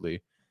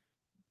 absolutely.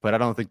 But I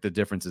don't think the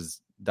difference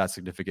is that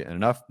significant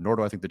enough, nor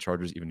do I think the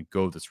Chargers even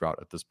go this route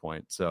at this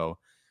point. So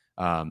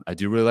I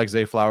do really like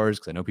Zay Flowers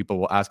because I know people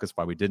will ask us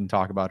why we didn't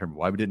talk about him,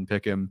 why we didn't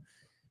pick him.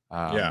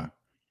 But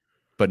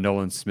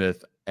Nolan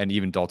Smith and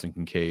even Dalton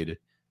Kincaid,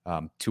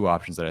 2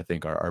 options that I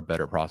think are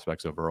better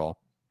prospects overall.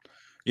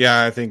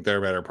 Yeah, I think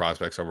they're better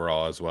prospects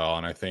overall as well.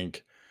 And I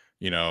think,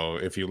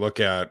 if you look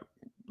at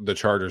the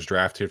Chargers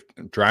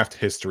draft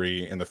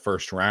history in the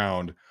first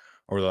round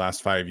over the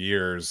last 5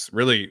 years,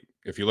 really,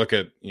 if you look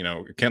at,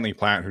 Kentley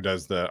Platt, who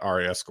does the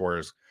RAS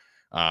scores,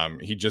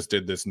 he just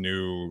did this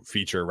new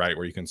feature, right,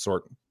 where you can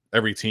sort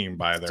every team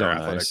by their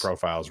athletic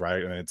profiles,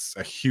 right? And it's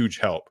a huge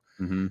help.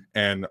 Mm-hmm.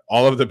 And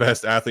all of the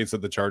best athletes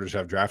that the Chargers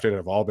have drafted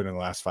have all been in the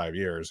last 5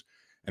 years.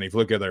 And if you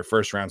look at their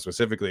first round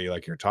specifically,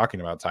 like you're talking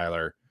about,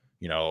 Tyler,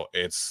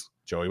 it's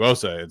Joey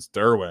Bosa, it's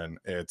Derwin,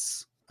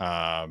 it's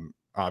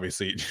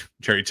obviously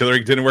Jerry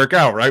Tillery didn't work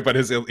out, right? But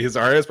his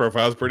RAS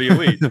profile is pretty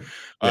elite.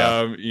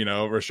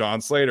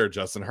 Rashawn Slater,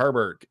 Justin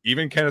Herbert,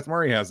 even Kenneth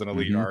Murray has an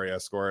elite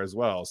RAS score as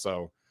well.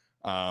 So,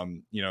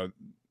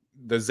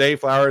 the Zay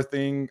Flowers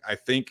thing, I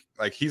think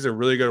like he's a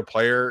really good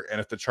player.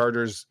 And if the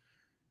Chargers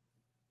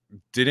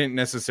didn't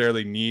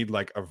necessarily need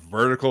like a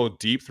vertical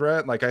deep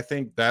threat, like I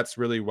think that's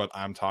really what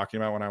I'm talking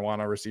about when I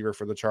want a receiver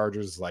for the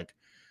Chargers. Like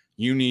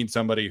you need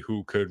somebody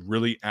who could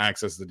really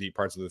access the deep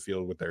parts of the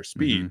field with their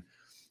speed.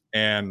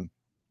 And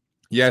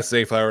yes,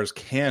 Zay Flowers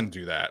can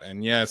do that.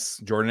 And yes,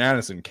 Jordan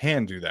Addison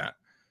can do that.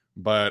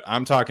 But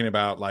I'm talking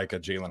about like a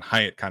Jalen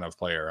Hyatt kind of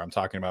player. I'm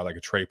talking about like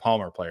a Trey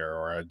Palmer player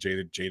or a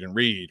Jaden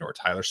Reed or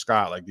Tyler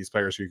Scott, like these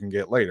players who you can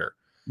get later.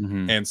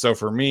 And so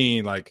for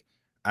me, like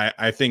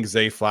I think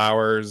Zay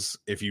Flowers,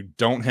 if you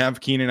don't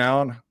have Keenan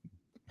Allen,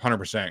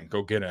 100%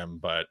 go get him.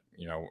 But,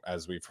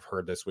 as we've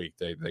heard this week,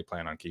 they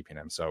plan on keeping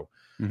him. So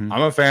I'm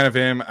a fan of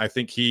him. I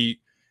think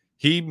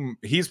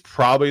he's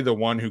probably the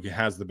one who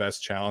has the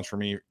best challenge for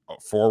me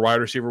for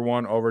wide receiver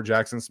 1 over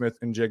Jackson Smith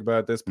and Jigba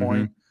at this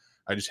point.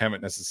 I just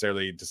haven't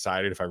necessarily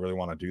decided if I really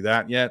want to do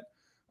that yet.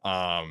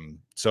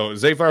 So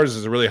Zay Flowers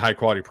is a really high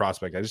quality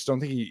prospect. I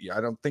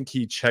don't think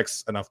he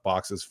checks enough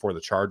boxes for the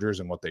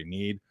Chargers and what they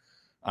need.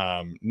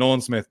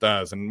 Nolan Smith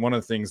does. And one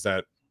of the things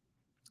that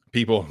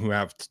people who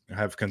have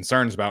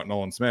concerns about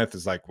Nolan Smith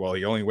is like, well,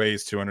 he only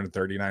weighs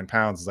 239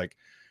 pounds. It's like,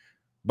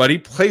 but he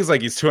plays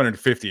like he's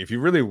 250. If you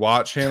really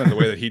watch him and the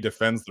way that he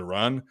defends the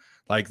run,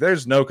 like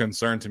there's no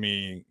concern to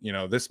me.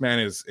 This man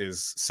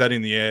is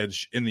setting the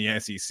edge in the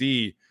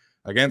SEC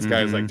against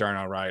guys like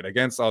Darnell Wright,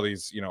 against all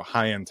these,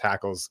 high-end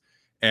tackles.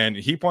 And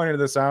he pointed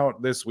this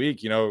out this week.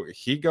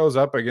 He goes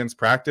up against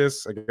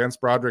practice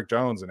against Broderick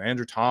Jones and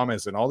Andrew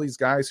Thomas and all these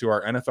guys who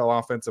are NFL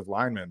offensive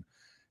linemen.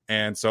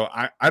 And so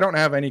I don't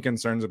have any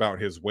concerns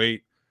about his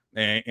weight.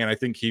 And I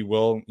think he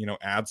will,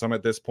 add some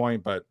at this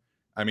point. But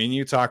I mean,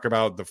 you talk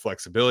about the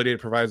flexibility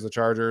it provides the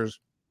Chargers.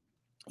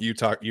 You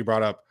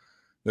brought up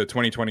the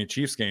 2020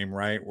 Chiefs game,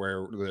 right?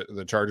 Where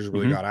the Chargers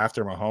really got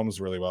after Mahomes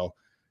really well.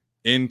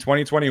 In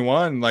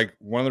 2021, like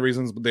one of the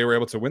reasons they were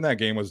able to win that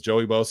game was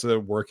Joey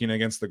Bosa working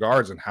against the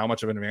guards and how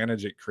much of an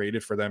advantage it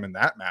created for them in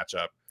that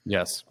matchup.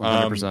 Yes,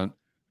 100%.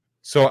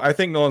 So I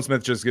think Nolan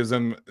Smith just gives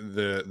them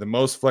the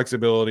most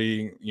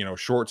flexibility,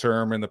 short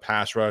term in the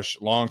pass rush,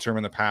 long term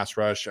in the pass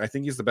rush. I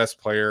think he's the best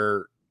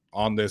player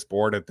on this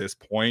board at this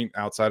point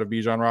outside of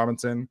Bijan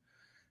Robinson.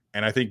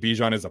 And I think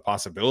Bijan is a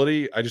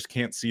possibility. I just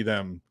can't see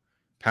them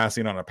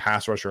passing on a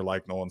pass rusher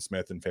like Nolan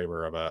Smith in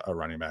favor of a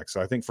running back.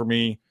 So I think for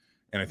me,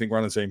 and I think we're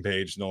on the same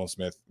page, Nolan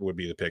Smith would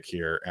be the pick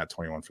here at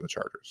 21 for the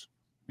Chargers.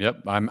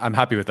 Yep, I'm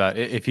happy with that.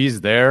 If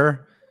he's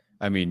there,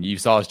 I mean, you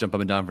saw us jump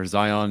up and down for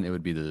Zion. It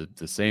would be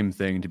the same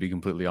thing, to be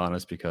completely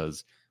honest,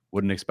 because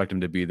wouldn't expect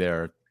him to be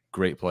there.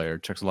 Great player,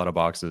 checks a lot of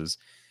boxes.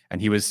 And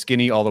he was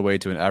skinny all the way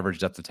to an average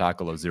depth of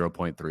tackle of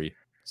 0.3.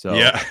 So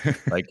yeah,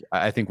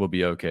 I think we'll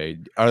be okay.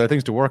 Are there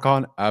things to work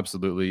on?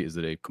 Absolutely. Is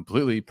it a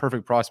completely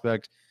perfect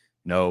prospect?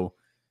 No.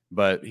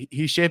 But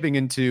he's shaping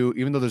into,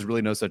 even though there's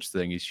really no such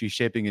thing, he's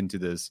shaping into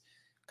this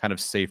kind of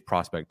safe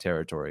prospect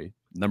territory.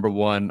 Number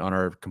one on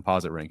our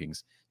composite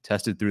rankings,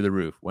 tested through the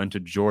roof, went to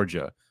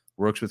Georgia,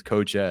 works with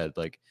Coach Ed.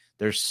 Like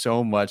there's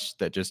so much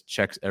that just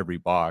checks every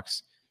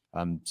box.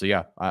 So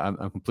yeah,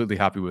 I'm completely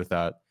happy with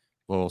that.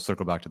 We'll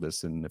circle back to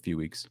this in a few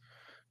weeks.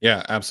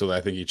 Yeah, absolutely.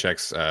 I think he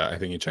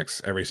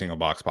checks every single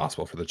box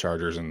possible for the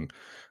Chargers, and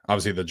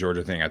obviously the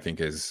Georgia thing I think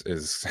is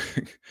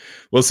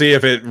we'll see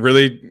if it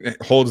really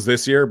holds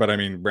this year. But I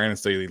mean, Brandon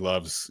Staley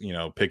loves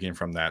picking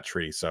from that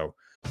tree. So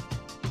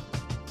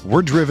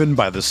we're driven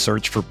by the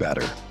search for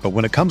better, but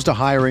when it comes to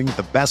hiring,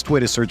 the best way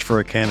to search for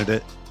a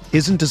candidate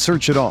isn't to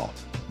search at all.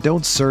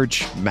 Don't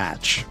search,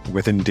 match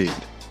with Indeed.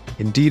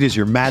 Indeed is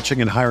your matching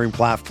and hiring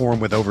platform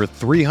with over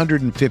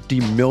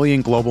 350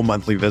 million global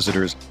monthly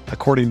visitors,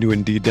 according to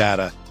Indeed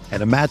data,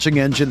 and a matching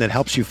engine that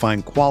helps you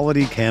find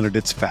quality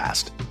candidates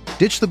fast.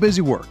 Ditch the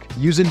busy work.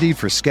 Use Indeed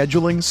for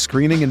scheduling,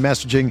 screening, and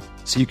messaging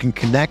so you can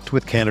connect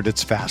with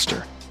candidates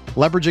faster.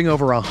 Leveraging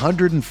over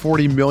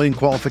 140 million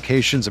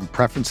qualifications and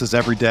preferences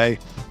every day,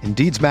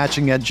 Indeed's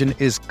matching engine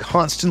is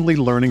constantly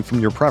learning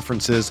from your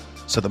preferences,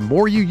 so the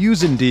more you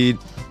use Indeed,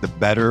 the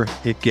better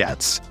it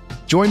gets.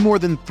 Join more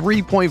than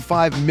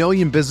 3.5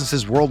 million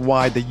businesses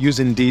worldwide that use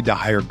Indeed to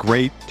hire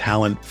great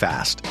talent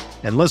fast.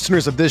 And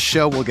listeners of this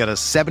show will get a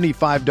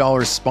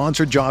 $75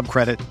 sponsored job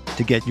credit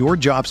to get your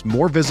jobs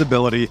more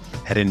visibility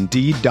at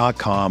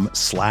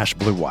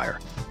Indeed.com/Blue Wire.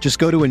 Just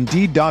go to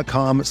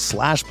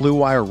Indeed.com/Blue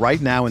Wire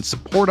right now and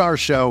support our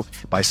show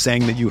by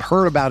saying that you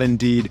heard about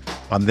Indeed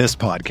on this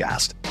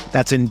podcast.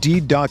 That's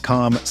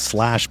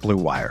Indeed.com/Blue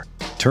Wire.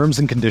 Terms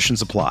and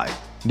conditions apply.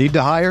 Need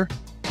to hire?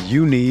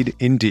 You need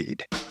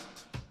Indeed.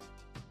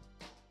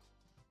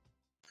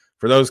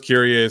 For those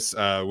curious,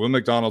 Will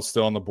McDonald's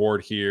still on the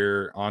board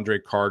here. Andre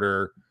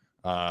Carter,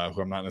 who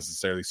I'm not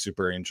necessarily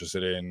super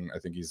interested in. I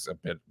think he's a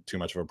bit too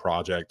much of a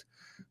project.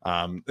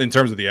 In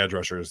terms of the edge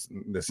rushers,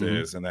 this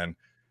is. And then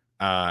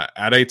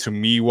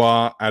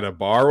Adetomiwa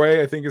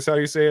Adebarwe, I think is how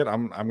you say it.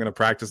 I'm going to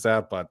practice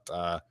that, but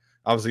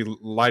obviously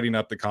lighting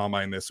up the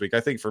combine this week. I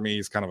think for me,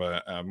 he's kind of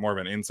a more of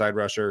an inside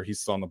rusher. He's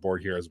still on the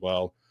board here as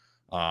well.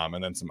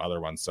 And then some other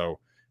ones. So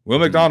Will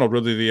McDonald,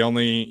 really the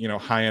only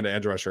high-end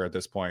edge rusher at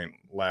this point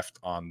left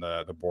on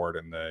the board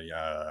in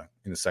the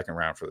second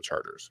round for the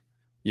Chargers.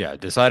 Yeah,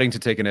 deciding to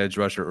take an edge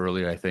rusher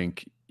early, I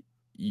think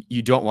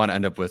you don't want to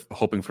end up with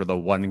hoping for the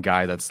one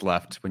guy that's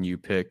left when you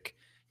pick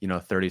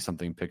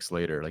 30-something picks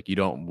later. Like you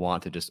don't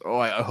want to just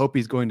I hope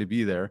he's going to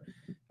be there,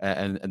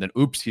 and then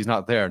oops, he's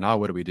not there. Now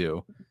what do we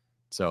do?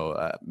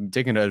 So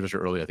taking an edge rusher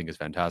early, I think is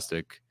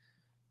fantastic.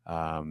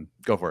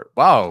 Go for it.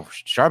 Wow,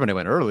 Charbonnet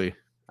went early.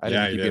 I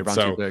didn't keep you around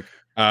too quick.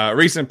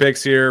 Recent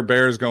picks here: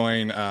 Bears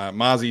going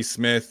Mozzie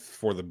Smith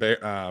for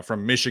the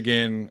from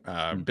Michigan.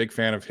 Big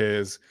fan of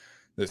his.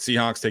 The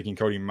Seahawks taking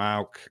Cody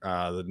Mauk,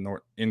 the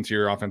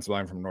interior offensive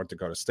line from North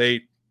Dakota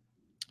State.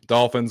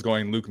 Dolphins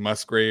going Luke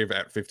Musgrave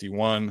at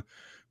 51.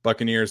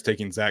 Buccaneers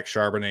taking Zach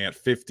Charbonnet at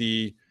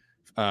 50.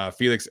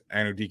 Felix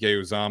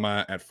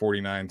Anudike-Uzomah at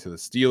 49 to the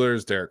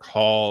Steelers. Derek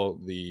Hall,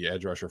 the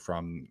edge rusher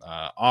from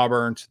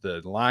Auburn, to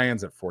the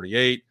Lions at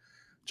 48.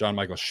 John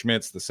Michael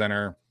Schmitz, the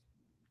center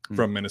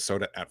from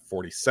Minnesota at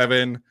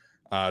 47.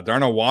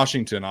 Darnell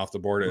Washington off the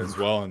board as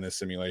well in this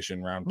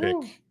simulation round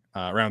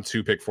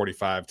 2 pick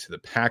 45 to the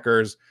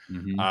Packers.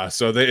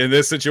 So in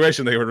this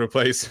situation, they would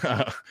replace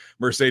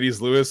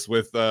Mercedes Lewis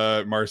with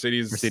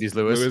Mercedes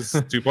Lewis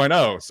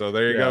 2.0. So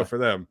there you go for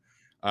them.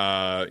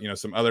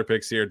 Some other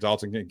picks here.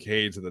 Dalton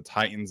Kincaid to the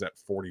Titans at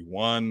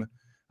 41.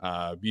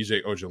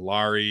 BJ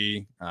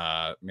Ojulari.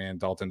 Man,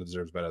 Dalton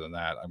deserves better than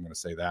that. I'm going to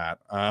say that.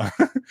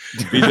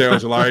 BJ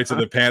Ojulari to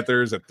the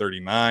Panthers at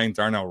 39.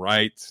 Darnell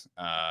Wright,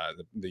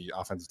 the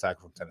offensive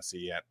tackle from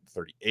Tennessee, at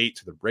 38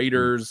 to the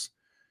Raiders.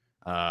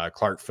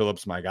 Clark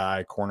Phillips, my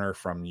guy, corner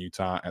from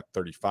Utah, at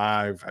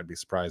 35. I'd be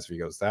surprised if he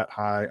goes that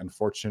high,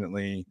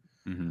 unfortunately.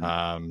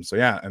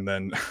 And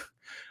then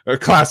a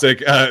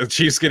classic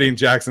Chiefs getting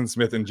Jackson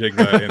Smith and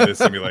Jigba in this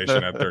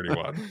simulation at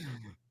 31.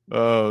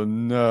 Oh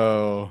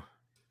no,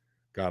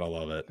 gotta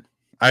love it.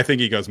 I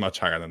think he goes much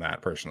higher than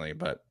that personally,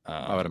 but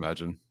I would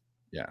imagine.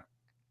 Yeah.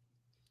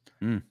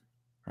 All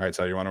right,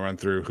 so you want to run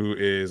through who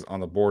is on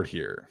the board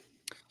here?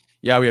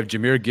 Yeah, we have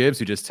Jahmyr Gibbs,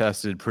 who just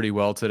tested pretty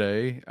well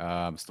today.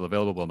 Still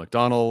available. Will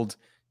McDonald,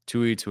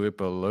 Tui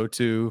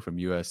Tuipulotu from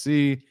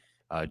USC,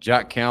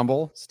 Jack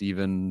Campbell,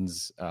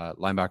 Stevens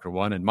linebacker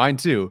 1, and mine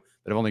too,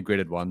 but I've only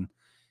graded 1.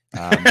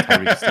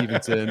 Tyreek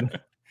Stevenson,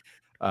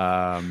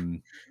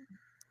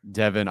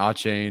 Devin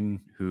Achane,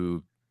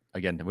 who,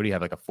 again, what do you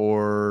have, like a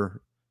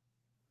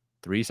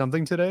 4.3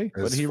 something today?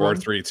 What did he run?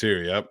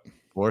 4.32, yep.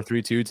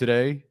 4.32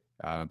 today.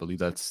 I believe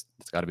that's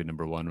got to be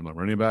number 1 among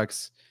running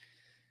backs.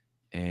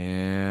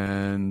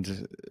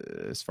 And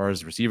as far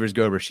as receivers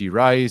go, Rashee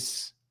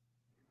Rice.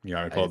 You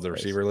already pulled the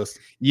receiver list?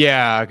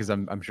 Yeah, because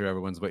I'm sure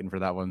everyone's waiting for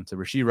that one. So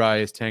Rashee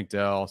Rice, Tank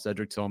Dell,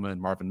 Cedric Tillman,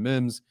 Marvin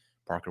Mims,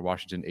 Parker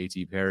Washington,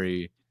 A.T.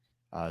 Perry,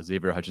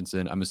 Xavier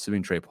Hutchinson. I'm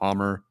assuming Trey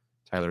Palmer,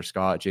 Tyler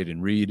Scott, Jaden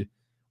Reed.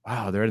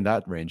 Wow, they're in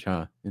that range,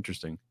 huh?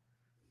 Interesting.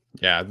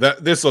 Yeah,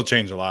 this will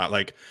change a lot.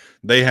 Like,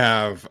 they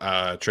have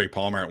Trey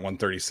Palmer at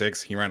 136.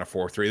 He ran a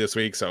 4.3 this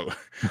week, so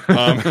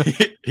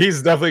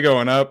he's definitely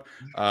going up.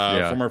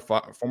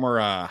 Former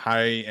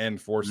high-end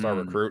 4-star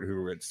recruit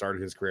who had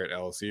started his career at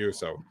LSU.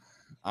 So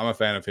I'm a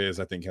fan of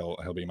his. I think he'll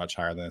be much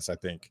higher than this. I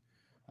think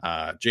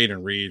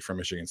Jaden Reed from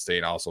Michigan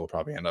State also will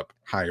probably end up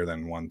higher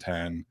than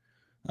 110.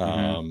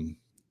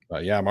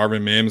 But yeah,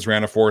 Marvin Mims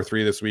ran a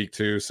 4.3 this week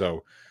too.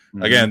 So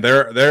again,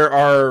 there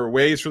are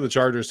ways for the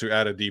Chargers to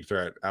add a deep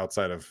threat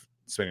outside of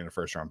spending a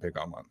first-round pick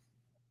on one.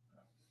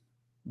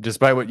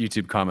 Despite what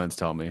YouTube comments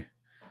tell me.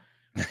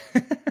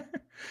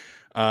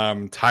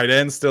 Tight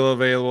end still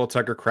available.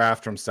 Tucker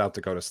Kraft from South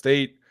Dakota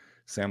State.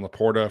 Sam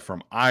Laporta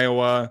from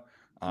Iowa.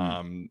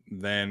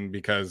 Then,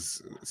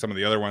 because some of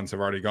the other ones have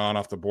already gone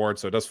off the board,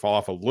 so it does fall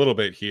off a little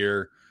bit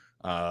here.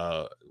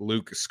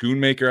 Luke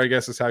Schoonmaker, I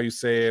guess is how you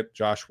say it.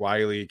 Josh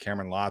Wiley,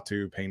 Cameron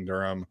Latu, Payne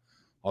Durham.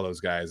 All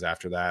those guys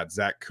after that.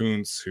 Zach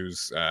Kuntz,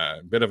 who's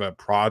a bit of a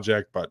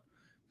project, but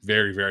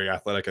very, very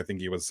athletic. I think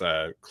he was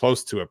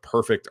close to a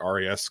perfect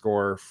RAS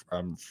score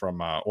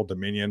from Old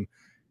Dominion.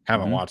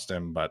 Haven't watched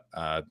him, but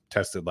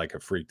tested like a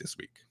freak this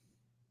week.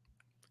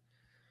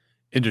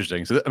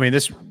 Interesting. So, I mean,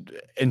 this,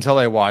 until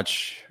I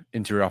watch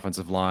interior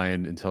offensive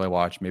line, until I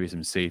watch maybe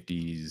some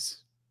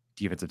safeties,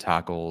 defensive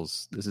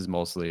tackles, this is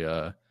mostly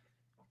a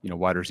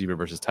wide receiver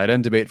versus tight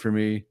end debate for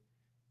me.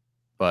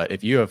 But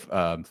if you have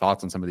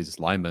thoughts on some of these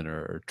linemen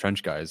or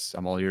trench guys,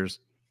 I'm all ears.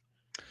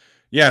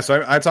 Yeah,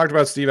 so I talked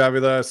about Steve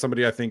Avila,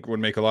 somebody I think would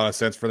make a lot of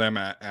sense for them,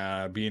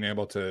 being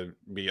able to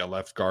be a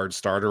left guard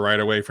starter right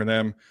away for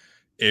them.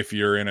 If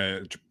you're in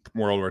a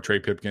world where Trey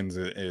Pipkins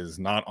is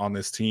not on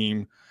this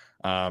team,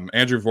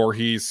 Andrew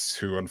Voorhees,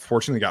 who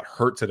unfortunately got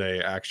hurt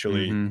today,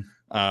 actually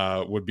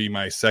would be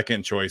my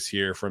second choice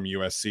here from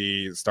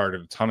USC.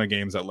 Started a ton of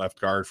games at left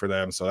guard for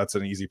them, so that's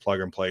an easy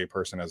plug and play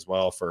person as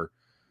well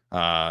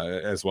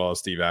as well as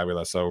Steve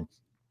Avila. So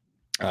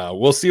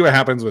we'll see what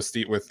happens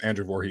with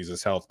Andrew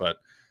Voorhees' health, but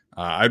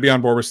I'd be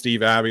on board with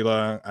Steve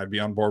Avila. I'd be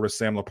on board with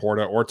Sam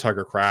Laporta or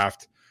Tucker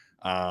Kraft.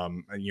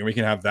 And, we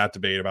can have that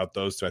debate about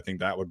those two. I think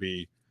that would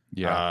be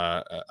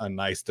a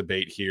nice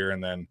debate here.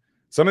 And then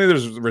some of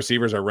these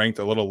receivers are ranked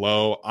a little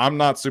low. I'm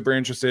not super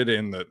interested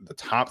in the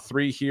top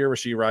 3 here: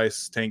 Rashee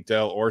Rice, Tank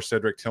Dell, or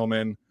Cedric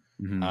Tillman.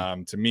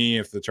 To me,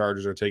 if the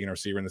Chargers are taking a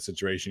receiver in the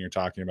situation, you're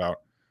talking about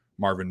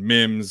Marvin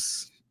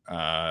Mims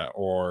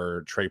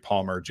or Trey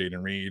Palmer,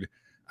 Jaden Reed.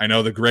 I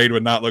know the grade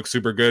would not look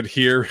super good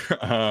here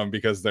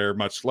because they're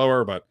much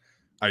slower, but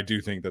I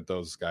do think that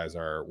those guys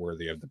are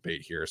worthy of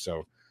debate here.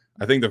 So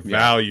I think the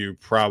value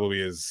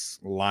probably is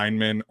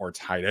lineman or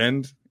tight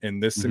end in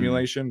this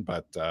simulation,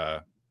 but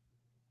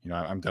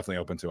I'm definitely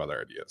open to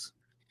other ideas.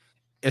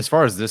 As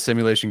far as this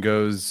simulation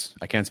goes,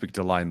 I can't speak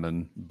to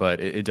linemen, but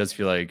it does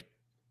feel like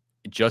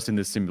just in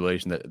this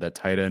simulation that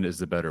tight end is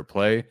the better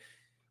play.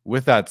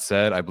 With that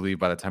said, I believe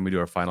by the time we do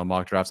our final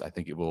mock drafts, I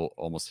think it will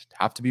almost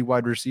have to be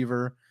wide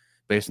receiver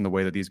based on the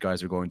way that these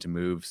guys are going to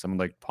move. Someone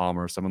like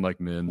Palmer, someone like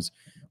Mims.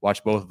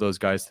 Watch both of those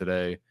guys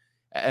today.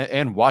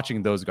 And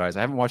watching those guys,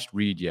 I haven't watched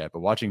Reed yet, but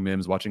watching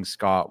Mims, watching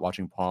Scott,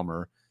 watching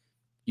Palmer,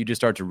 you just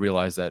start to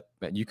realize that,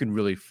 man, you can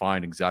really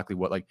find exactly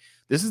what, like,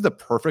 this is the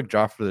perfect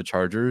draft for the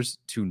Chargers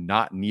to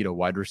not need a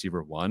wide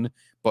receiver 1,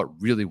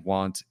 but really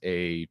want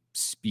a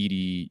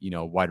speedy,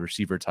 wide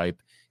receiver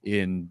type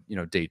in,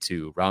 day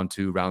 2, round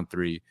 2, round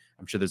 3.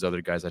 I'm sure there's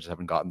other guys that just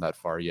haven't gotten that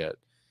far yet.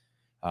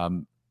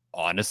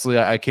 honestly,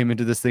 I came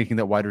into this thinking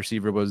that wide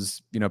receiver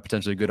was,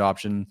 potentially a good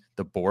option.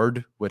 The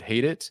board would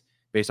hate it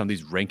based on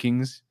these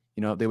rankings.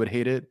 They would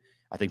hate it.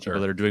 I think people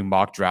that are doing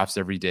mock drafts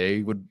every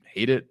day would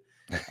hate it.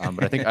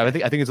 But I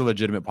think it's a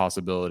legitimate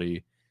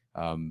possibility.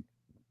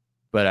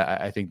 But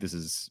I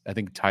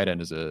think tight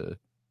end is a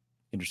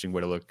interesting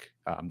way to look.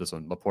 This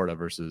one, Laporta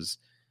versus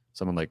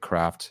someone like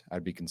Kraft,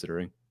 I'd be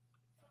considering.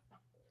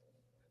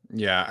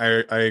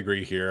 Yeah, I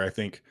agree here. I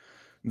think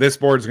this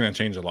board is going to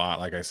change a lot.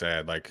 Like I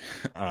said,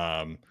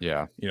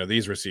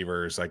 these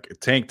receivers, like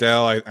Tank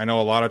Dell, I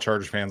know a lot of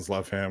Chargers fans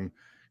love him.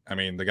 I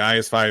mean, the guy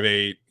is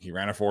 5'8". He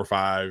ran a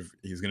 4.5.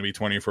 He's going to be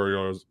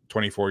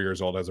 24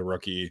 years old as a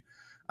rookie.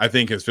 I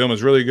think his film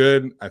is really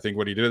good. I think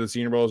what he did at the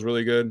Senior Bowl is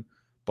really good,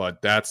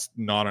 but that's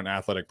not an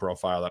athletic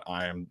profile that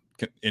I am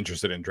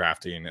interested in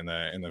drafting in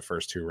the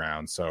first 2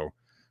 rounds. So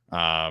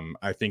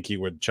I think he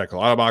would check a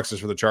lot of boxes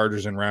for the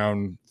Chargers in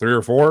round 3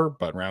 or 4,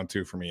 but round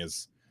 2 for me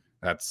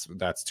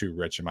that's too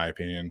rich in my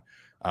opinion.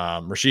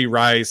 Rashee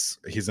Rice,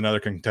 he's another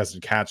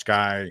contested catch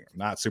guy.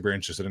 Not super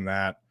interested in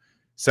that.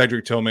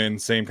 Cedric Tillman,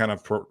 same kind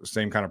of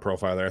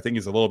profile there. I think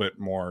he's a little bit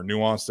more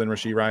nuanced than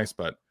Rashee Rice,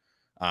 but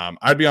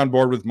I'd be on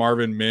board with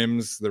Marvin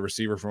Mims, the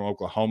receiver from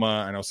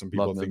Oklahoma. I know some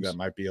people think that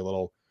might be a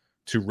little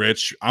too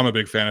rich. I'm a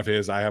big fan of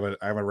his. I have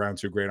a round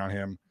 2 grade on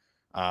him.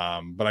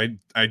 But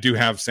I do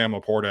have Sam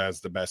Laporta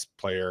as the best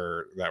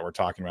player that we're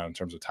talking about in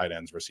terms of tight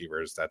ends,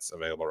 receivers that's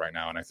available right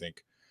now. And I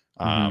think,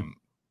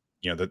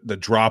 the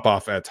drop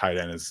off at tight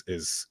end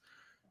is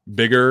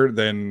bigger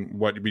than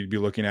what we'd be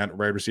looking at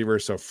wide receiver.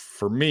 So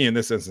for me, in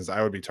this instance,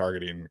 I would be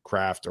targeting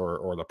Kraft or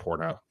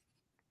Laporta.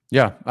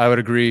 Yeah, I would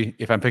agree.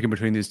 If I'm picking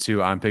between these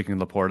two, I'm picking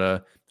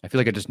Laporta. I feel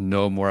like I just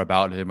know more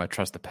about him. I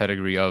trust the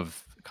pedigree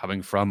of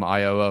coming from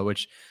Iowa,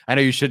 which I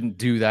know you shouldn't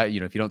do that.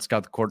 If you don't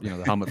scout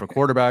the helmet for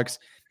quarterbacks,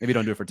 maybe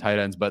don't do it for tight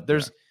ends, but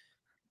there's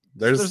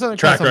a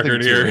track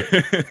record here.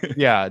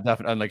 Yeah,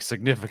 definitely, and like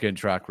significant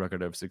track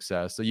record of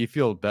success. So you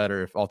feel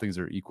better if all things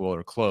are equal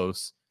or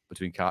close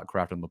between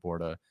Kraft and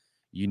Laporta.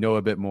 You know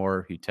a bit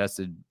more. He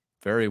tested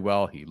very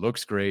well. He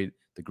looks great.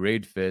 The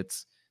grade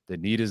fits. The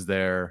need is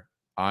there.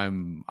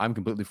 I'm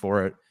completely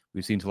for it.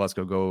 We've seen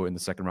Telesco go in the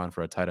second round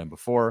for a tight end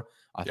before.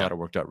 I thought it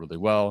worked out really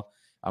well.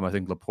 I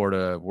think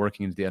Laporta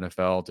working into the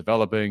NFL,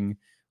 developing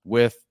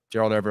with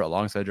Gerald Everett,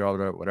 alongside Gerald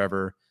Everett,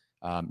 whatever.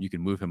 You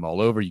can move him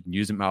all over. You can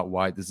use him out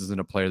wide. This isn't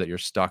a player that you're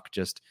stuck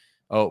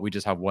we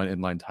just have one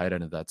inline tight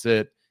end and that's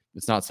it.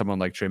 It's not someone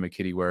like Trey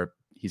McKitty where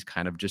he's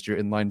kind of just your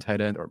inline tight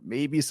end or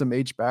maybe some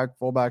H-back,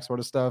 fullback sort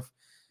of stuff.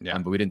 Yeah.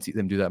 But we didn't see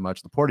them do that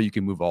much. Laporta, you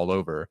can move all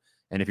over.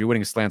 And if you're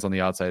winning slants on the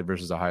outside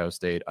versus Ohio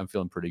State, I'm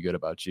feeling pretty good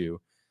about you.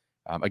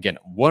 Again,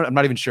 I'm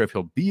not even sure if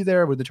he'll be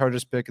there with the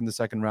Chargers pick in the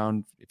second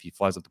round. If he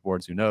flies up the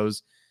boards, who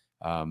knows?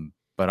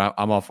 But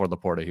I'm all for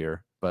Laporta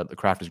here. But the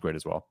Kraft is great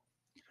as well.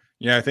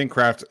 Yeah, I think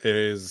Kraft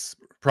is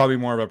probably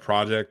more of a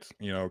project.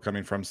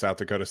 Coming from South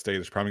Dakota State,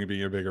 there's probably going to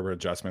be a bigger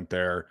adjustment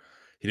there.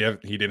 He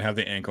didn't have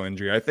the ankle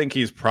injury. I think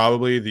he's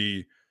probably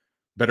the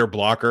better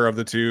blocker of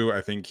the two.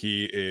 I think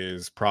he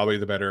is probably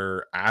the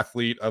better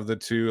athlete of the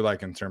two,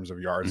 like in terms of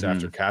yards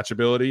after catch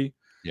ability.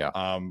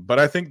 Yeah. But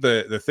I think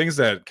the things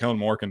that Kellen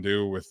Moore can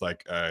do with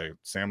like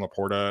Sam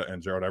Laporta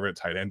and Gerald Everett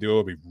tight end duo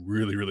will be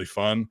really, really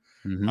fun.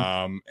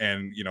 And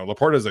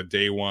Laporta is a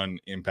day one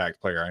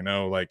impact player. I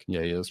know he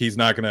is. He's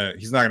not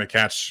gonna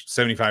catch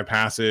 75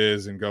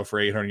 passes and go for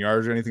 800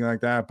 yards or anything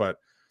like that. But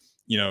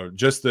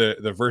just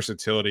the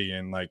versatility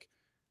and like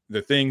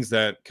the things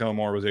that Kellen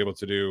Moore was able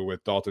to do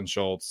with Dalton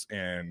Schultz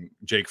and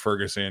Jake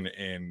Ferguson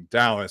in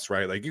Dallas,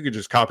 right? Like you could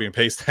just copy and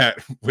paste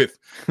that with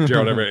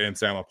Gerald Everett and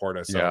Sam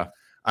Laporta. So yeah.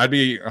 I'd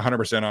be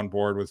 100% on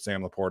board with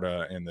Sam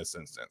Laporta in this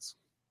instance.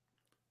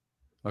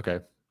 Okay.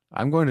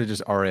 I'm going to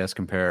just RAS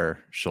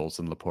compare Schultz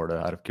and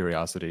Laporta out of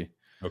curiosity.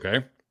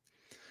 Okay.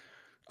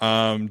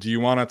 Do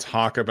you want to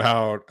talk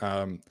about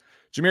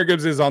Jahmyr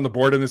Gibbs is on the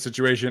board in this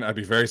situation? I'd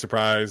be very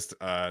surprised.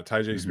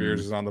 Tyjae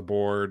Spears is on the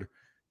board.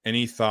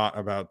 Any thought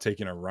about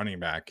taking a running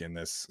back in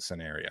this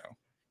scenario?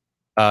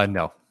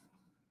 No.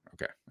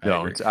 Okay.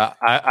 Don't.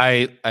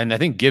 I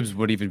think Gibbs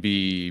would even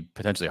be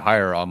potentially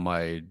higher on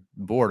my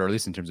board, or at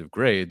least in terms of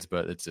grades,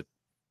 but it's a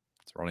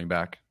running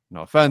back.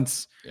 No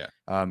offense.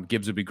 Yeah.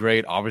 Gibbs would be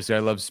great. Obviously, I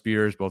love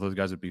Spears. Both those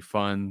guys would be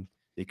fun.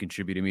 They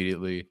contribute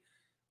immediately,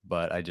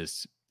 but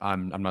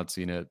I'm not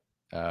seeing it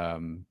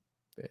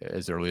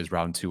as early as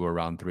round 2 or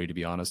round 3, to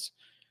be honest.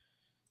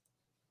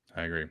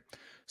 I agree.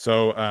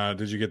 So,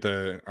 did you get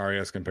the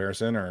RAS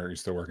comparison, or are you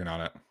still working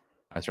on it?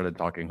 I started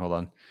talking. Hold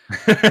on.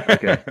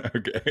 Okay.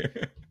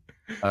 Okay.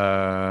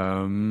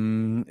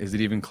 Is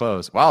it even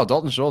close? Wow,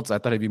 Dalton Schultz. I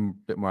thought he'd be a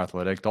bit more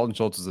athletic. Dalton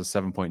Schultz is a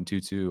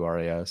 7.22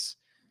 RAS.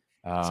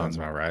 Sounds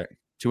about right.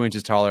 2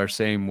 inches taller,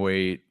 same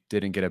weight,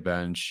 didn't get a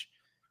bench.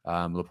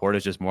 Laporta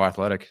is just more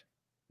athletic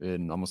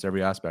in almost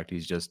every aspect.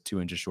 He's just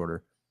 2 inches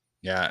shorter.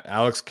 Yeah,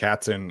 Alex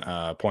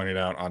Katzen pointed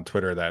out on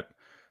Twitter that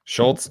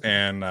Schultz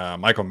and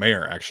Michael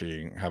Mayer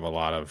actually have a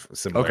lot of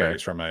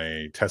similarities from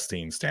a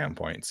testing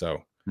standpoint.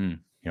 So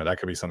that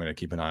could be something to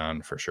keep an eye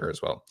on for sure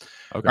as well.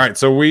 Okay. All right,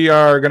 so we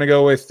are going to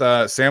go with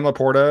Sam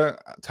Laporta,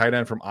 tight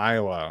end from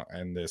Iowa,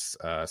 in this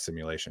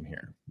simulation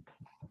here.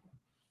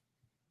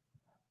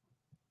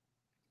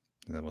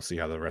 And then we'll see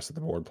how the rest of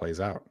the board plays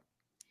out.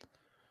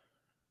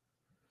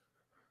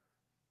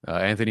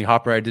 Anthony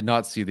Hopper, I did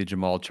not see the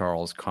Jamal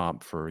Charles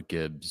comp for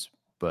Gibbs,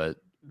 but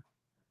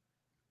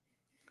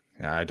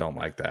yeah, I don't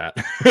like that.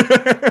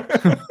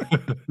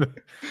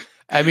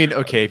 I mean,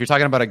 okay, if you're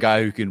talking about a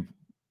guy who can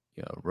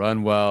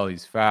run well,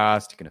 he's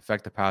fast, he can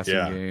affect the passing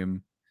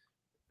game.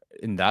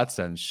 In that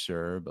sense,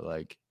 sure, but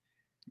like,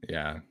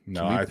 yeah,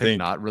 no, I think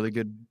not really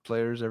good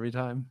players every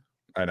time.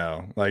 I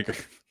know, like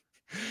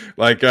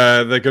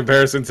the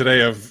comparison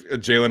today of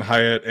Jalen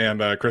Hyatt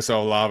and Chris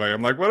Olave.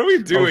 I'm like, what are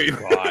we doing?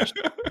 Oh, gosh.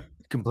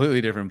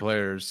 Completely different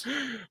players.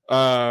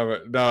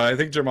 No, I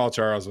think Jamal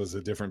Charles was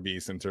a different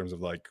beast in terms of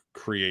like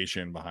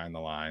creation behind the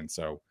line.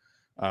 So,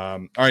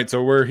 all right,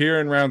 so we're here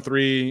in round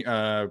 3,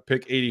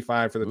 pick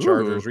 85 for the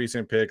Chargers.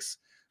 Recent picks: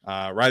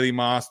 Riley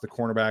Moss, the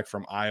cornerback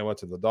from Iowa,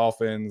 to the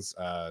Dolphins;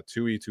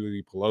 Tui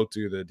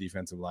Pelotu, the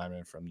defensive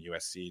lineman from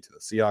USC, to the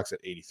Seahawks at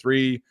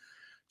 83.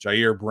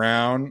 Jair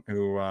Brown,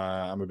 who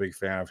I'm a big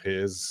fan of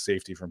his,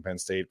 safety from Penn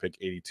State, pick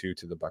 82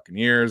 to the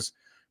Buccaneers.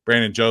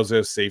 Brandon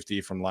Joseph,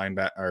 safety from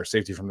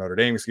Notre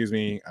Dame,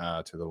 to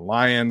the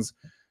Lions.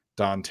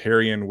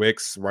 Dontarian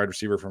Wicks, wide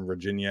receiver from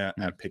Virginia,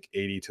 at pick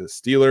 80 to the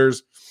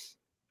Steelers.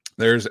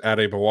 There's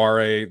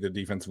Adebaware, the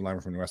defensive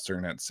lineman from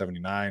Western, at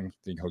 79. I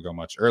think he'll go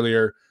much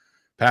earlier.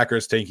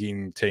 Packers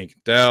taking Tank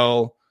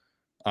Dell.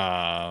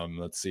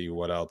 Let's see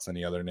what else.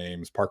 Any other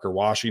names? Parker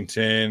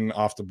Washington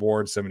off the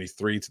board,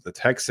 73 to the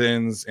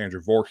Texans.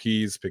 Andrew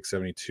Voorhees, pick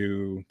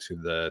 72 to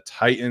the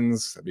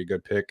Titans. That'd be a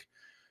good pick.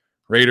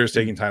 Raiders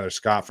taking Tyler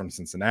Scott from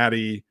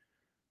Cincinnati.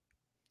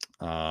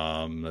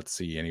 Let's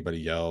see,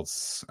 anybody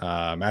else?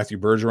 Matthew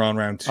Bergeron,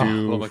 round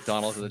 2. Will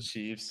McDonald to the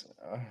Chiefs.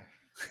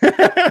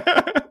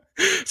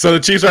 So the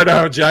Chiefs right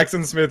now have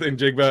Jackson Smith and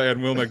Jigba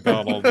and Will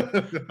McDonald.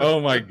 Oh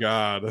my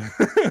God.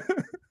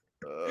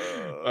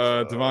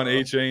 Devon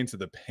A-Chain to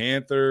the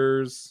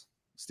Panthers.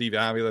 Steve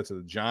Avila to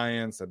the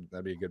Giants.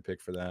 That'd be a good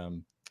pick for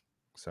them.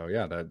 So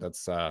yeah,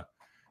 that's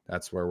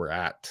where we're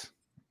at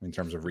in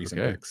terms of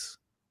recent picks.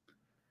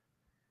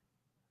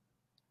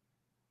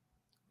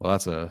 Well,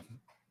 that's a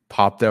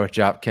pop there with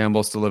Jap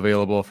Campbell still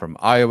available from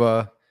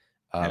Iowa.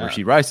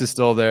 Rashee Rice is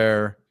still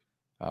there.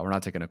 We're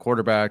not taking a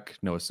quarterback.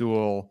 Noah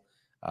Sewell.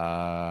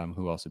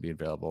 Who else would be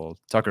available?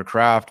 Tucker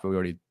Kraft, but we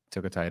already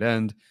took a tight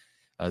end.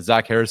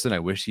 Zach Harrison, I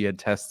wish he had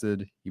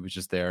tested. He was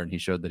just there, and he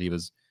showed that he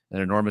was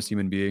an enormous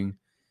human being.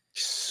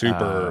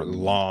 Super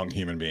long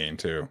human being,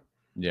 too.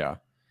 Yeah.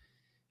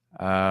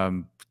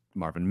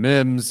 Marvin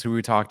Mims, who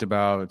we talked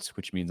about,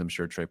 which means I'm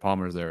sure Trey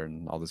Palmer's there,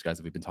 and all those guys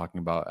that we've been talking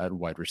about at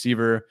wide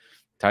receiver.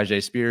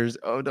 Tajay Spears.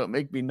 Oh, don't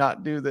make me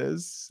not do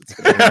this.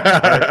 Kenny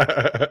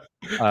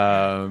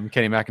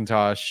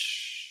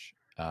McIntosh,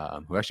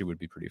 who actually would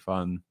be pretty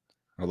fun.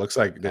 It looks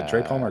like, did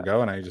Trey Palmer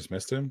go and I just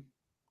missed him?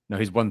 No,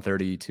 he's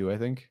 132, I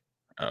think.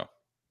 Oh.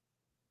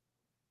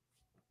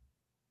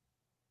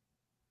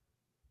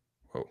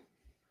 Whoa.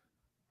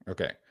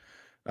 Okay.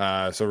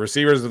 So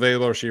receivers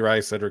available: Rashee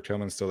Rice, Cedric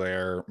Tillman still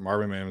there,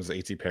 Marvin Mims,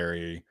 A.T.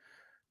 Perry,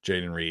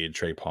 Jaden Reed,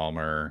 Trey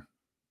Palmer,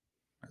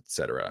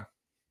 etc.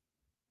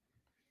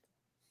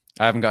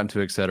 I haven't gotten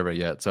to etc.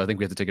 yet, so I think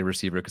we have to take a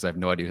receiver because I have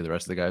no idea who the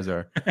rest of the guys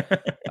are.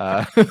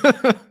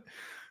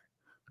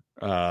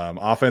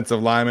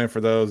 Offensive lineman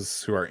for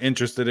those who are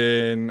interested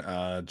in: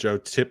 Joe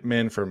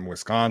Tipman from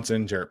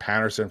Wisconsin, Jarrett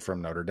Patterson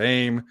from Notre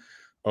Dame,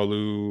 I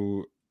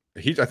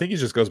think he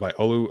just goes by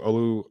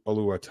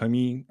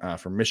Oluwatimi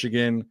from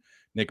Michigan,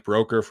 Nick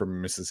Broker from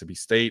Mississippi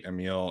State,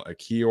 Emil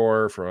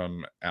Akior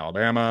from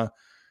Alabama,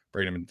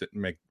 Braden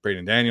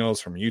Daniels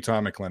from Utah,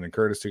 McLendon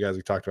Curtis, 2 guys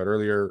we talked about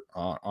earlier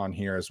on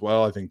here as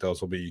well. I think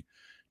those will be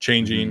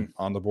changing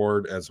on the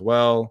board as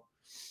well.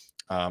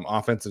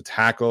 Offensive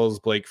tackles: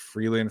 Blake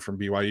Freeland from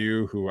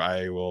BYU, who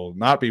I will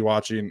not be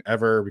watching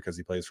ever because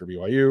he plays for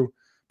BYU,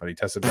 but he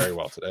tested very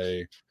well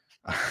today.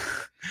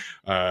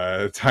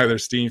 Tyler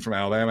Steen from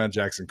Alabama,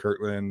 Jackson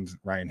Kirkland,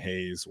 Ryan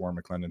Hayes, Warren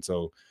McClendon.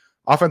 So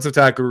offensive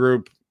tackle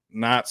group,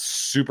 not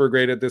super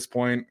great at this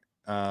point.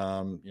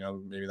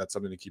 Maybe that's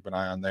something to keep an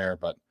eye on there,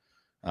 but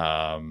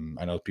I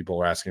know people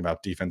were asking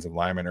about defensive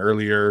linemen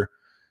earlier.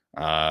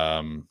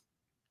 Carl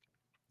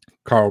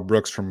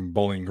Brooks from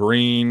Bowling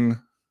Green,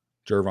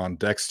 Jervon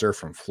Dexter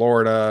from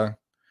Florida,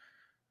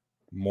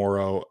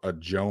 Moro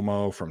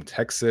Ajomo from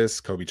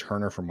Texas, Kobe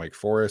Turner from Wake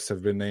Forest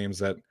have been names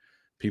that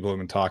people have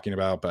been talking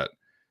about. But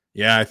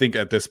yeah, I think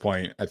at this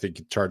point, I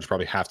think Chargers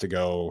probably have to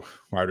go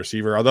wide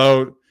receiver.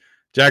 Although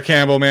Jack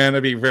Campbell, man,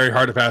 it'd be very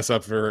hard to pass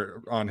up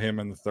on him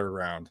in the 3rd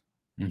round.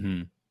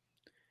 Mm-hmm.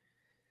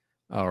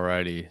 All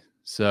righty.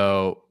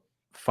 So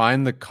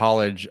find the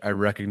college I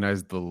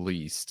recognize the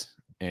least,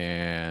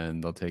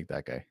 and they'll take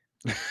that guy.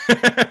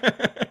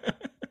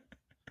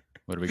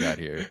 What do we got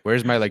here?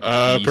 Where's my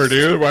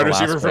Purdue wide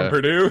receiver from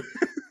Purdue?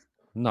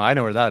 No, I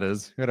know where that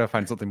is. We gotta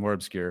find something more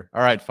obscure.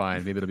 All right,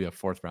 fine. Maybe it'll be a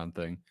 4th round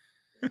thing.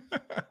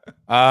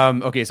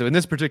 Okay, so in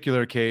this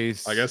particular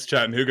case, I guess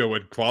Chattanooga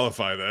would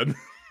qualify then.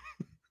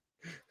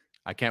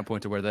 I can't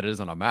point to where that is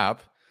on a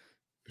map.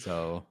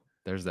 So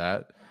there's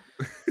that.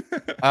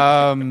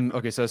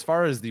 Okay, so as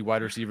far as the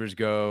wide receivers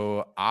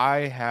go,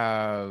 I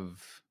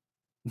have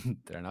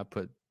did I not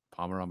put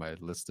Palmer on my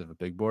list of a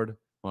big board?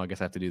 Well, I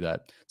guess I have to do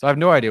that. So I have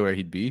no idea where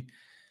he'd be.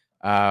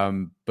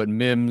 But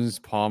Mims,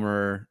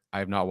 Palmer, I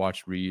have not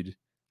watched Reed,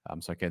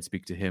 so I can't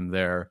speak to him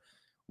there.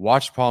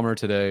 Watched Palmer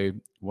today.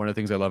 One of the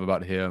things I love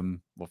about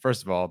him, well,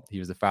 first of all, he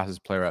was the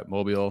fastest player at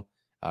Mobile,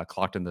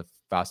 clocked in the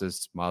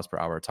fastest miles per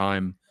hour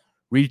time,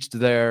 reached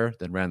there,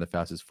 then ran the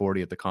fastest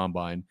 40 at the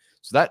combine.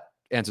 So that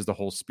answers the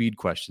whole speed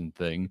question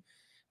thing.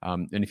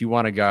 And if you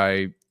want a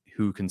guy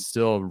who can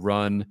still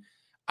run,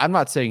 I'm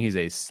not saying he's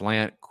a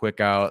slant, quick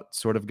out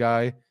sort of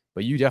guy,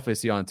 but you definitely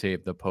see on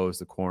tape the post,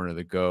 the corner,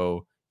 the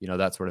go,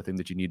 that sort of thing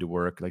that you need to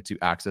work, like to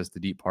access the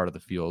deep part of the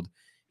field.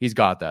 He's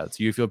got that.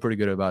 So you feel pretty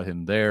good about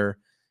him there.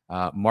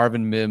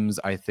 Marvin Mims,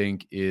 I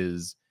think,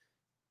 he's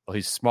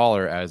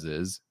smaller as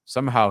is.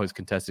 Somehow his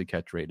contested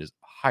catch rate is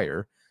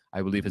higher.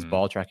 I believe his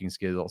ball tracking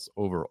skills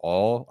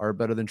overall are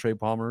better than Trey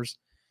Palmer's.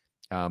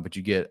 But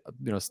you get,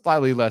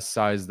 slightly less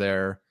size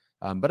there.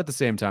 But at the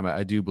same time,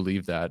 I do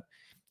believe that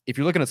if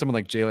you're looking at someone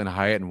like Jalen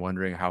Hyatt and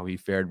wondering how he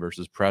fared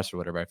versus press or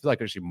whatever, I feel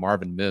like actually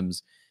Marvin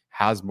Mims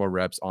has more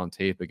reps on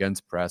tape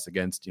against press,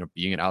 against,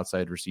 being an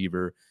outside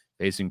receiver,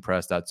 facing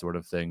press, that sort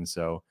of thing.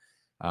 So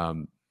I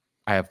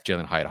have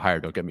Jalen Hyatt higher,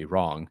 don't get me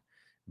wrong.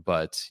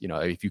 But,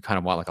 if you kind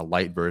of want like a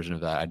light version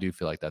of that, I do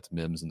feel like that's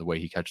Mims, and the way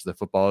he catches the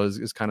football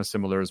is kind of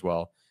similar as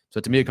well.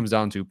 So to me, it comes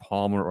down to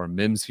Palmer or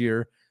Mims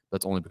here.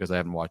 That's only because I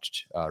haven't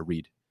watched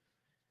Reed.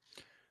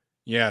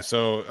 Yeah,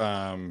 so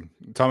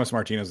Thomas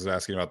Martinez is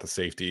asking about the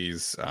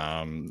safeties.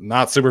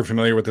 Not super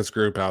familiar with this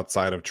group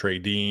outside of Trey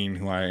Dean,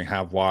 who I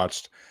have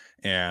watched,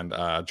 and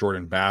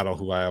Jordan Battle,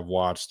 who I have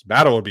watched.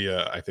 Battle would be,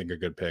 I think, a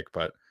good pick,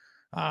 but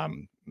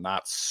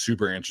not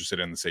super interested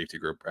in the safety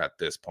group at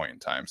this point in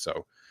time.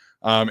 So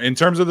in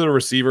terms of the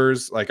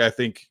receivers, like I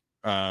think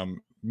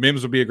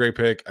Mims would be a great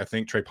pick. I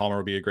think Trey Palmer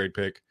would be a great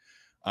pick.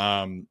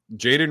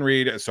 Jayden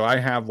Reed. So I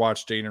have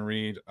watched Jayden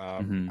Reed.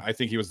 I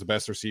think he was the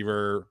best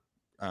receiver,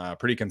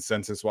 pretty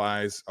consensus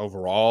wise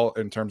overall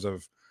in terms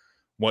of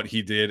what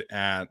he did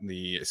at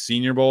the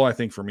Senior Bowl. I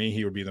think for me,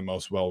 he would be the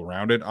most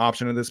well-rounded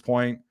option at this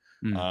point.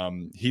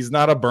 He's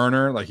not a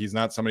burner. Like he's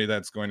not somebody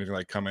that's going to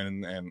like come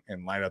in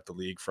and light up the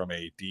league from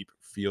a deep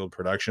field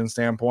production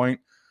standpoint.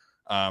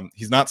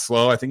 He's not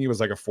slow. I think he was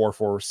like a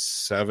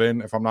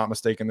 4.47, if I'm not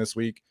mistaken, this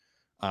week.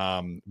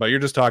 But you're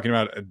just talking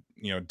about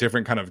a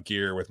different kind of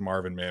gear with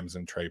Marvin Mims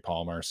and Trey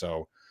Palmer.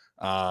 So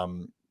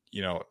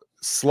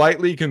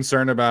slightly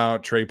concerned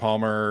about Trey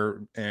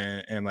Palmer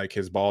and like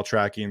his ball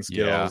tracking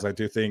skills. Yeah. I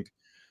do think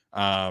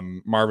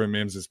Marvin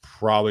Mims is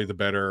probably the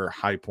better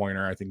high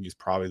pointer. I think he's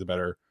probably the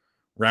better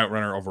route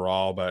runner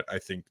overall, but I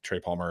think Trey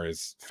Palmer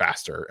is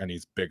faster and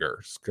he's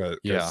bigger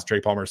because Trey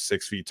Palmer's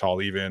 6 feet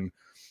tall. Even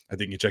I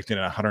think he checked in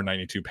at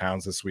 192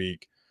 pounds this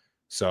week.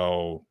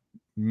 So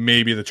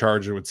maybe the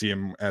Charger would see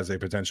him as a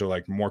potential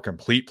like more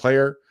complete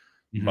player,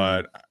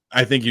 but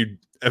I think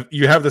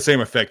you have the same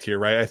effect here,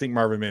 right? I think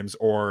Marvin Mims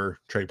or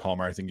Trey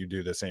Palmer, I think you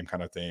do the same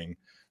kind of thing.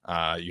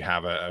 You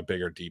have a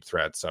bigger deep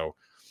threat. So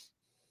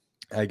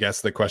I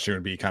guess the question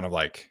would be kind of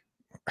like,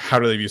 how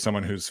do they view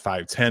someone who's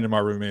 5'10" in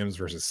Marvin Mims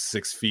versus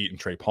 6 feet in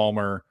Trey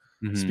Palmer?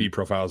 Speed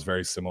profile is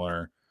very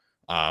similar.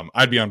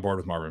 I'd be on board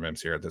with Marvin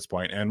Mims here at this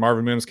point. And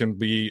Marvin Mims can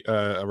be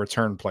a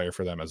return player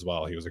for them as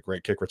well. He was a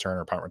great kick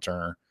returner, punt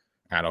returner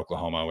at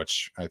Oklahoma,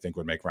 which I think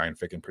would make Ryan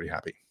Ficken pretty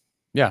happy.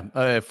 Yeah,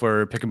 if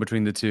we're picking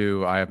between the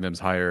two, I have Mims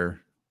higher.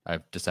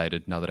 I've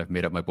decided now that I've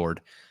made up my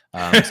board.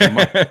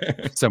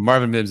 So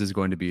Marvin Mims is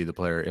going to be the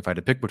player. If I had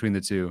to pick between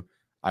the two,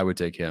 I would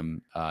take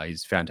him.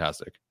 He's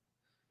fantastic.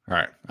 All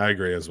right, I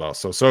agree as well.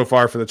 So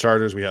far for the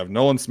Chargers, we have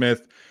Nolan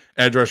Smith,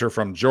 edge rusher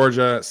from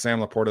Georgia, Sam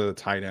Laporta, the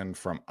tight end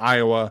from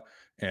Iowa,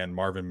 and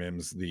Marvin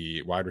Mims,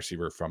 the wide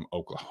receiver from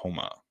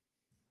Oklahoma.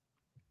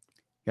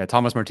 Yeah,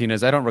 Thomas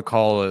Martinez. I don't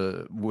recall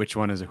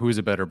who's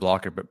a better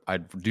blocker, but I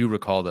do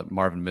recall that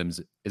Marvin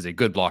Mims is a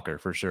good blocker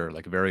for sure,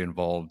 like very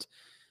involved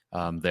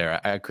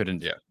there. I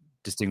couldn't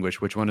distinguish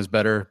which one is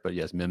better, but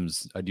yes,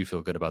 Mims, I do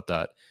feel good about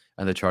that.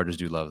 And the Chargers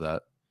do love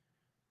that.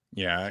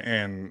 Yeah,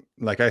 and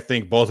like I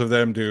think both of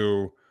them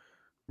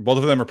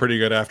are pretty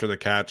good after the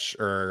catch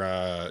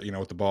or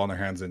with the ball in their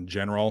hands in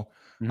general.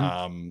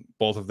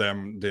 Both of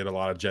them did a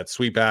lot of jet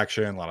sweep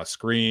action, a lot of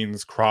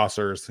screens,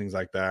 crossers, things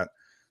like that.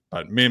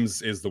 But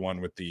Mims is the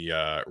one with the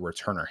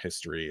returner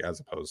history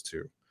as opposed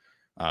to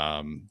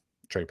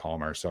Trey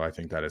Palmer. So I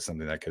think that is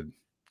something that could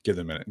give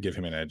him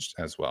an edge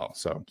as well.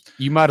 So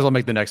you might as well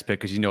make the next pick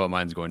because you know what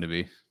mine's going to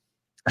be.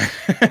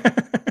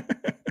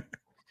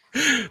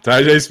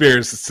 Tyjae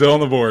Spears still on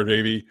the board,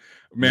 baby.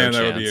 Man,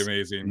 that would be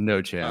amazing.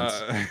 No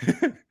chance.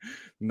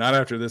 Not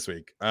after this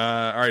week.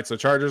 All right, so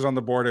Chargers on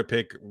the board at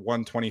pick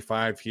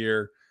 125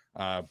 here.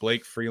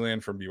 Blake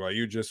Freeland from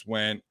BYU just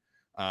went.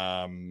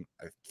 I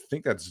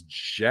think that's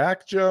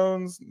Jack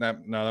Jones.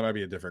 That might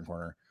be a different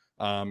corner.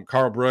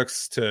 Carl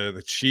Brooks to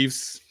the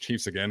Chiefs.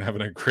 Chiefs again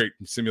having a great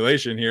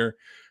simulation here.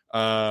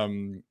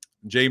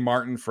 Jay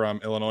Martin from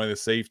Illinois, the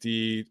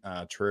safety.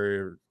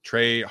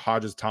 Trey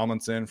Hodges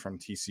Tomlinson from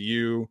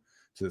TCU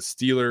to the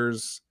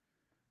Steelers.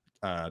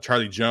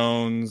 Charlie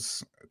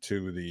Jones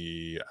to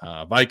the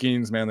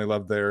Vikings. Man, they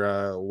love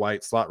their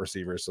white slot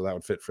receivers, so that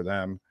would fit for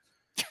them.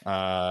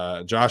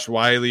 Josh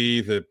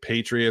Wiley, the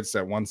Patriots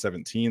at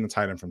 117, the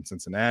tight end from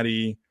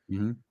Cincinnati.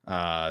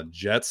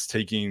 Jets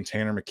taking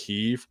Tanner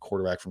McKee,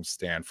 quarterback from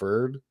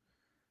Stanford.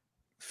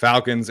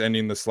 Falcons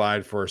ending the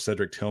slide for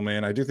Cedric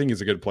Tillman. I do think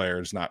he's a good player.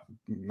 It's not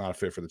a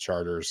fit for the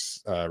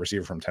Chargers.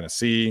 Receiver from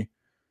Tennessee.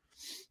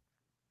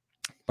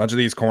 Bunch of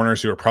these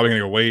corners who are probably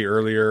going to go way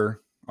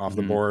earlier off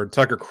the board.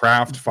 Tucker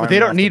Kraft. But they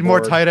don't need more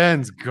tight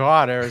ends.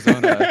 God,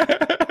 Arizona.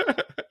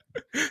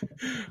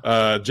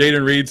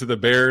 Jaden Reed to the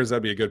Bears.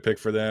 That'd be a good pick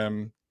for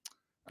them.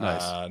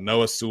 Nice.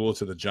 Noah Sewell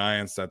to the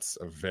Giants. That's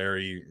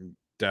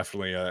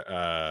definitely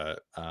a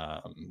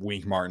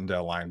Wink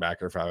Martindale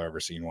linebacker if I've ever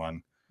seen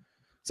one.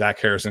 Zach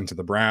Harrison to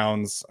the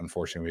Browns.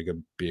 Unfortunately,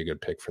 could be a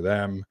good pick for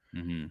them.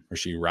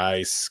 Rashee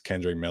Rice,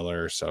 Kendre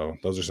Miller. So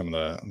those are some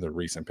of the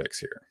recent picks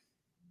here.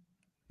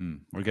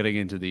 We're getting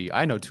into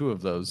I know two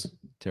of those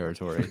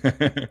territory.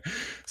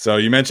 So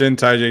you mentioned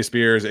Tyjae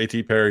Spears,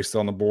 A.T. Perry still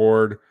on the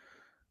board.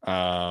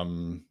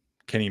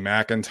 Kenny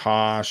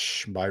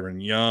McIntosh,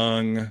 Byron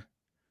Young.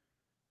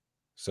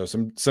 So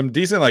some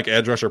decent like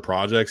edge rusher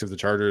projects. If the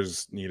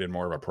Chargers needed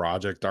more of a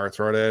project dart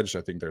throw at edge,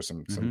 I think there's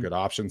some good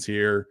options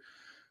here.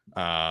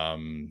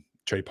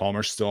 Trey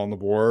Palmer's still on the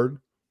board.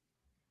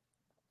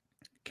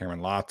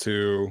 Cameron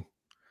Latu,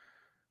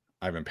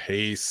 Ivan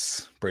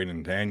Pace,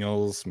 Braden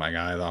Daniels, my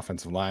guy, the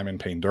offensive lineman,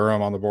 Payne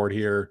Durham on the board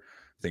here.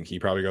 I think he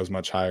probably goes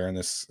much higher than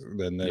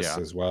this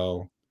as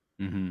well.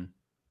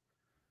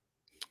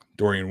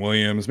 Dorian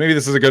Williams. Maybe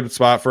this is a good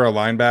spot for a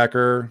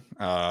linebacker.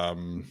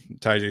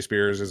 Tyjae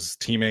Spears'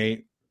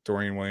 teammate,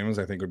 Dorian Williams,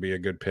 I think would be a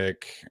good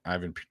pick.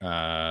 Ivan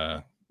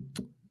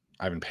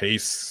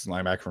Pace,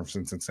 linebacker from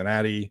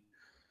Cincinnati,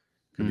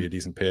 could be a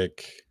decent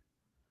pick.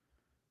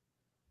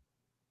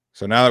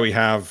 So now that we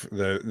have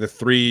the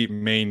three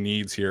main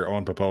needs here,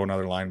 Owen Popo,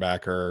 another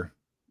linebacker,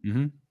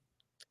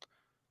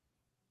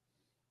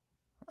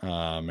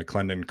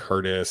 McClendon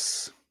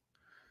Curtis.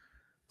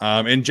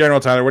 In general,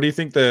 Tyler, what do you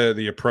think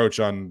the approach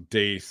on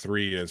day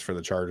 3 is for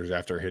the Chargers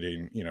after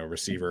hitting,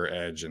 receiver,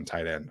 edge, and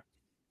tight end?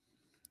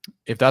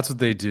 If that's what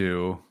they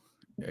do,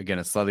 again,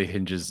 it slightly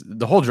hinges.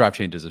 The whole draft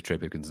changes if Trey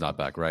Pipkins not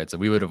back, right? So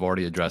we would have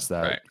already addressed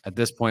that. Right. At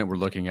this point, we're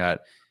looking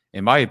at,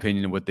 in my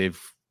opinion, what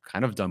they've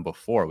kind of done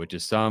before, which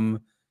is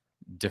some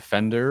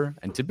defender,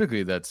 and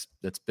typically that's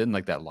been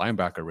like that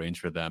linebacker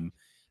range for them.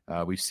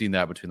 We've seen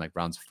that between like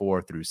rounds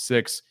 4 through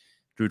 6.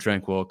 Drew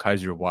Tranquill,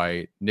 Kaiser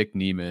White, Nick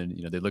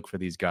Neiman. They look for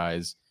these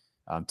guys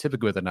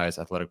typically with a nice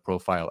athletic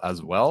profile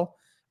as well.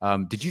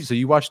 So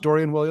you watched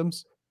Dorian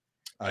Williams?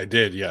 I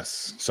did,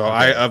 yes. So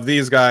okay. Of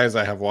these guys,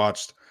 I have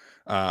watched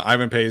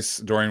Ivan Pace,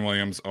 Dorian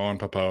Williams, Owen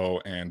Popo,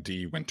 and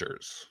D.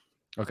 Winters.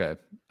 Okay.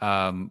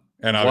 And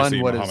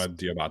obviously Mohamed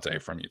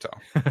Diabate from Utah.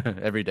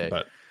 Every day.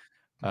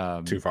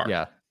 But too far.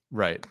 Yeah,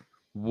 right.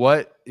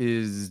 What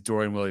is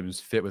Dorian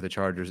Williams fit with the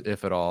Chargers,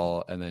 if at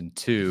all? And then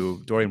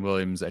 2, Dorian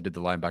Williams, I did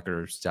the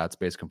linebacker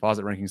stats-based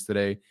composite rankings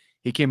today.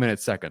 He came in at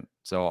 2nd.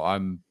 So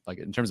I'm like,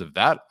 in terms of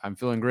that, I'm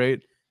feeling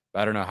great.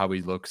 But I don't know how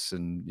he looks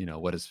and,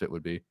 what his fit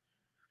would be.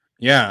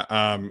 Yeah.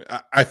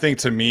 I think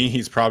to me,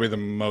 he's probably the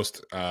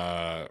most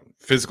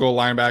physical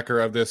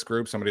linebacker of this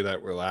group. Somebody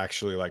that will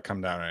actually like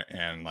come down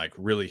and like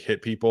really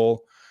hit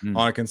people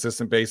on a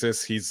consistent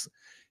basis. He's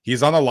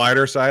on the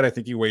lighter side. I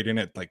think he weighed in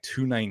at like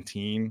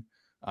 219.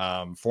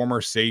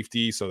 Former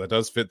safety, so that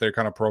does fit their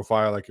kind of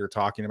profile, like you're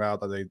talking about,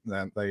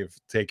 that they've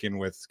taken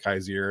with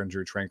Kaiser and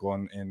Drew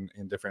Tranquill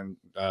in different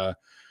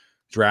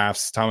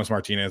drafts. Thomas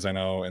Martinez, I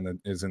know,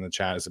 is in the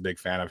chat, is a big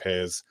fan of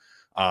his.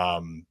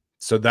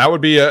 So that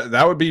would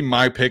be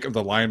my pick of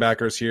the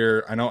linebackers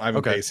here. I know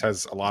Ivan Pace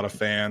has a lot of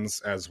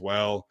fans as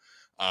well.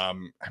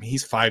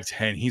 He's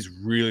 5'10". He's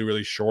really,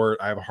 really short.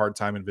 I have a hard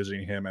time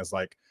envisioning him as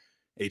like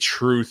a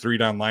true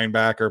 3-down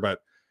linebacker, but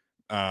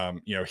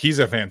he's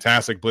a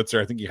fantastic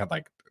blitzer. I think he had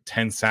like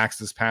 10 sacks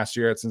this past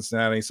year at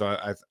Cincinnati. So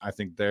I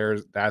think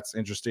that's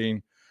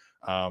interesting.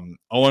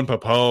 Owen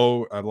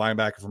Popo, a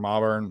linebacker from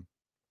Auburn.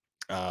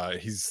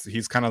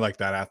 He's kind of like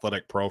that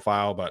athletic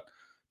profile, but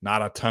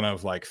not a ton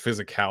of like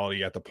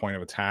physicality at the point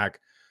of attack.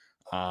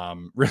 I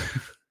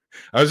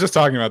was just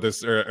talking about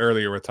this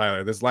earlier with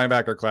Tyler. This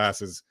linebacker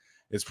class is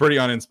pretty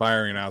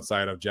uninspiring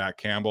outside of Jack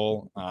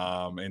Campbell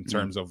in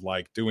terms of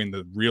like doing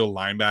the real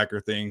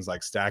linebacker things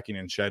like stacking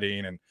and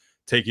shedding and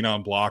taking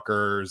on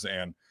blockers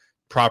and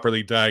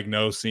properly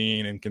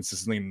diagnosing and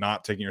consistently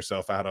not taking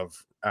yourself out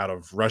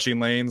of rushing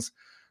lanes.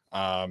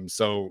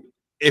 So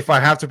if I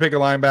have to pick a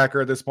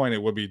linebacker at this point,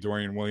 it would be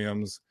Dorian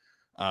Williams.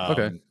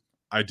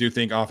 I do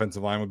think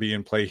offensive line would be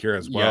in play here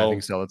as well. Yeah, I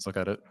think so. Let's look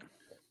at it.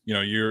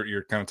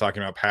 You're kind of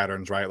talking about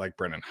patterns, right? Like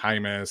Brendan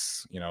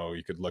Hymas,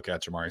 you could look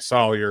at Jamari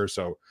Sawyer.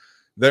 So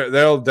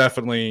they'll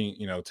definitely,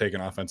 take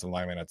an offensive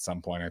lineman at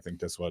some point. I think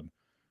this would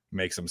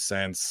make some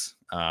sense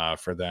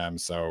for them.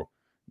 So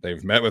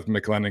they've met with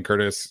McClendon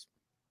Curtis.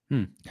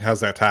 Has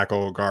that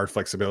tackle guard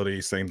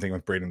flexibility. Same thing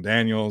with Braden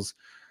Daniels.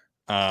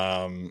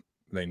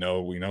 We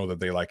know that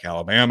they like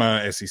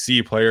Alabama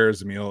SEC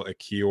players, Emil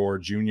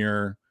Ekiyor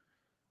Jr.,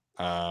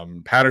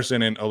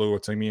 Patterson and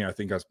Oluwatimi, I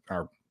think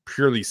are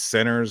purely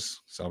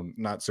centers, so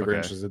not super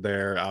interested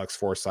there. Alex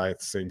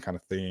Forsyth, same kind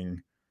of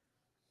thing.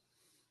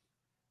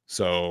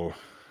 So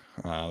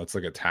let's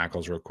look at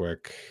tackles real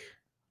quick.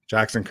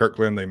 Jackson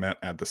Kirkland, they met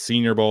at the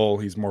Senior Bowl.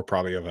 He's more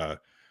probably of a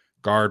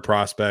guard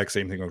prospect.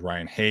 Same thing with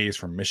Ryan Hayes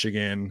from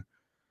Michigan.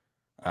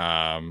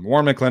 Warren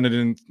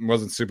McClendon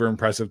wasn't super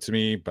impressive to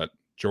me, but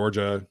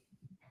Georgia.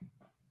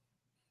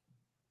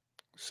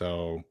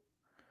 So,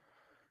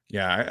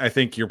 yeah, I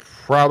think you're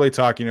probably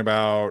talking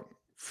about,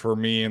 for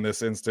me in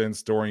this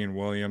instance, Dorian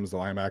Williams, the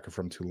linebacker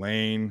from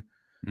Tulane.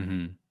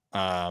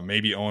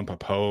 Maybe Owen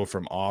Pappoe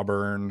from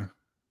Auburn,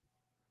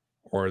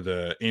 or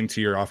the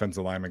interior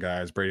offensive lineman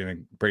guys,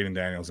 Braden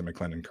Daniels and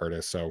McClendon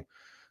Curtis. So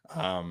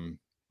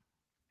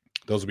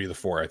those would be the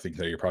four I think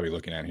that you're probably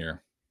looking at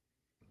here.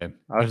 Okay.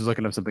 I was just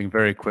looking up something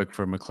very quick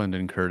for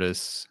McClendon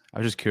Curtis. I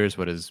was just curious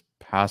what his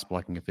pass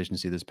blocking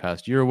efficiency this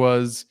past year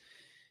was.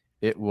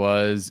 It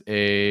was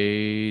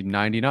a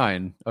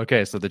 99.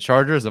 Okay, so the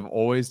Chargers have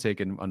always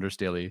taken under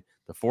Staley.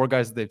 The four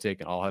guys that they've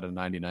taken all had a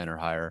 99 or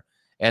higher,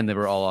 and they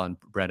were all on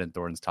Brandon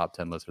Thorne's top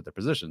 10 list for their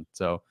position.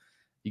 So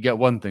you get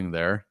one thing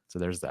there. So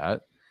there's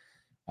that.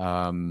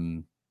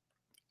 I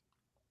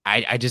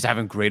just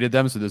haven't graded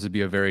them, so this would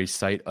be a very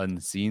sight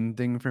unseen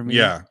thing for me.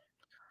 Yeah.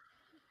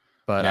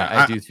 But yeah,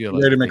 I do feel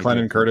like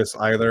McClendon Curtis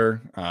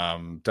either.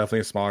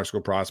 Definitely a smaller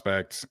school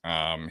prospect.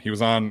 He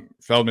was on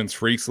Feldman's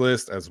Freaks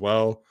list as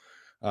well.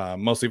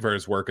 Mostly for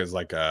his work as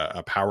like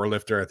a power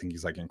lifter. I think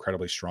he's like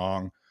incredibly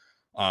strong.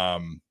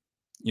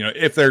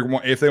 If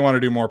they want to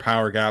do more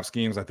power gap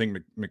schemes, I think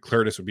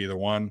McCurtis would be the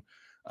one.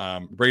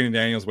 Braden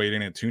Daniels weighed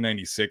in at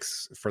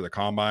 296 for the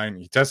combine.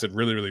 He tested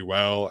really, really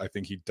well. I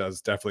think he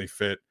does definitely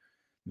fit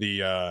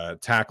the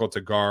tackle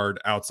to guard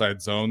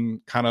outside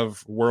zone kind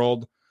of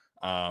world.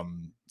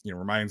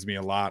 Reminds me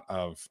a lot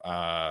of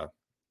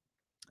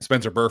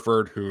Spencer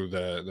Burford, who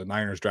the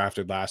Niners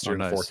drafted last year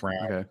in the fourth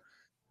round. Okay.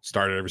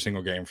 Started every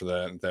single game for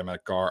them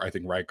at guard, I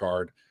think right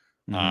guard.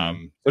 So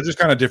just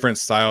kind of different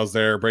styles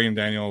there. Braden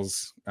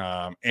Daniels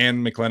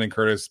and McClendon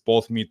Curtis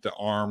both meet the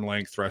arm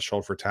length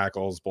threshold for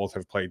tackles. Both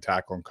have played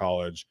tackle in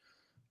college.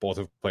 Both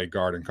have played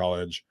guard in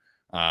college.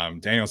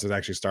 Daniels has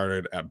actually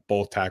started at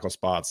both tackle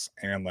spots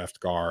and left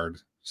guard.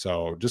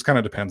 So just kind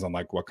of depends on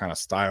like what kind of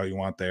style you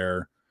want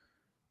there.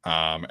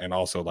 And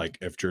also like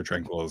if Drew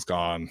Tranquill is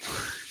gone,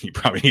 you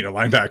probably need a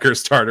linebacker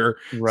starter.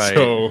 Right.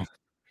 So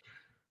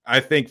I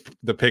think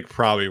the pick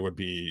probably would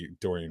be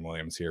Dorian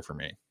Williams here for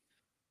me.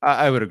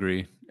 I would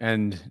agree.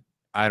 And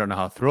I don't know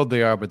how thrilled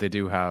they are, but they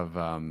do have,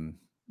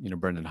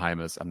 Brendan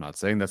Hymas. I'm not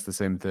saying that's the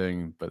same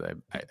thing, but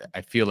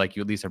I feel like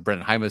you at least have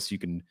Brendan Hymas. You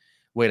can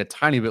wait a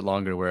tiny bit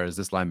longer, whereas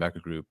this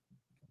linebacker group,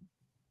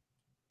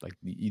 like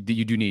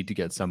you do need to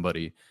get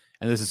somebody.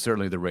 And this is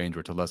certainly the range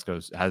where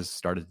Telesco has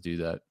started to do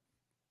that.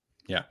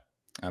 Yeah,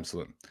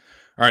 absolutely.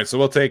 All right, so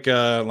we'll take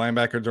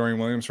linebacker Dorian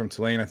Williams from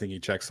Tulane. I think he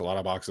checks a lot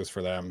of boxes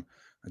for them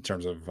in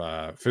terms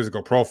of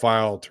physical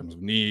profile, in terms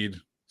of need.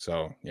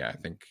 So, yeah, I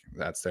think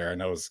that's there. I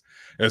know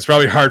it's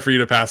probably hard for you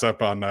to pass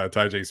up on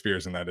Tyjae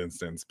Spears in that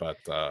instance, but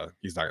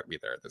he's not going to be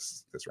there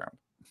this round.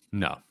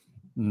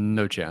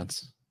 No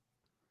chance.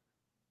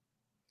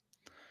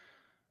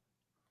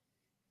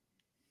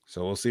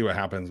 So we'll see what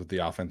happens with the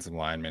offensive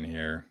lineman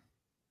here.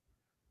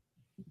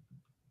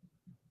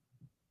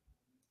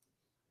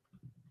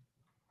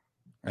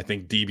 I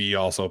think DB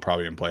also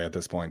probably in play at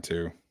this point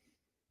too.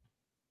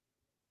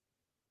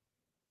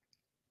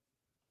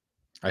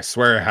 I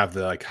swear I have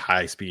the like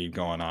high speed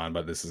going on,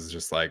 but this is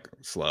just like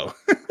slow.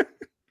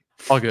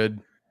 All good.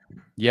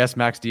 Yes,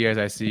 Max Diaz,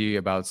 I see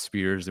about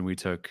Spears, and we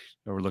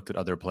looked at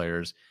other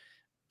players.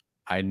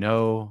 I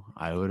know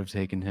I would have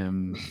taken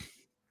him,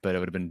 but it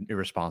would have been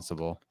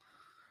irresponsible.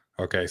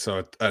 Okay,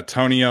 so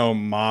Antonio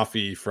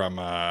Mafi from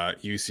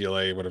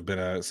UCLA would have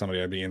been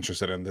somebody I'd be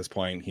interested in at this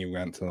point. He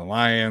went to the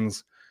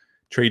Lions.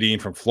 Trey Dean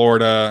from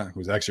Florida,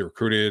 who's actually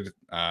recruited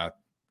to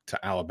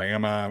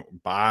Alabama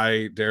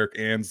by Derek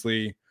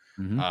Ansley.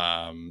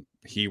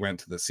 He went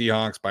to the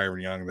Seahawks. Byron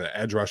Young, the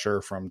edge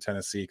rusher from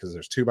Tennessee, because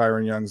there's two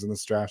Byron Youngs in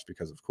this draft,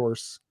 because of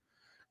course,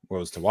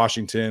 goes to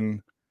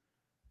Washington.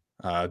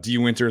 D.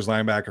 Winters,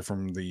 linebacker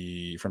from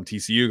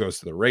TCU, goes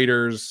to the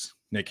Raiders.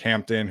 Nick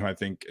Hampton, who I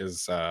think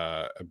is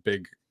a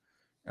big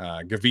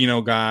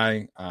Gavino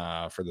guy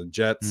for the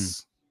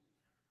Jets.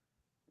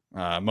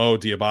 Mo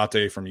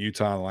Diabate from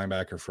Utah, the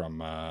linebacker from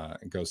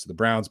goes to the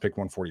Browns, pick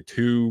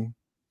 142.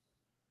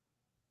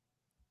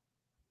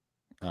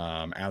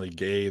 Ali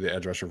Gay, the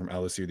edge rusher from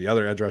LSU, the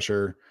other edge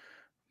rusher.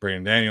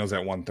 Braden Daniels at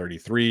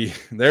 133.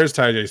 There's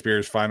Tyjae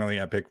Spears finally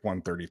at pick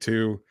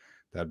 132.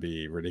 That'd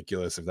be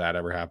ridiculous if that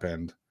ever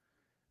happened.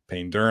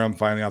 Payne Durham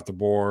finally off the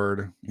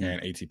board,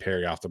 and A.T.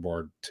 Perry off the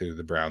board to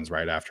the Browns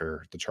right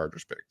after the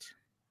Chargers picked.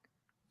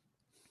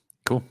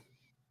 Cool.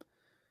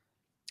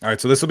 All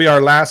right, so this will be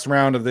our last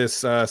round of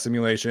this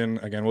simulation.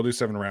 Again, we'll do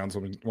 7 rounds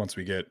once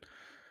we get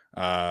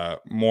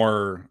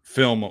more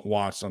film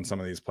watched on some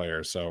of these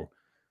players. So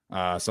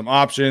some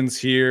options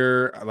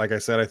here. Like I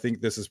said, I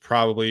think this is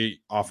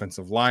probably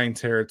offensive line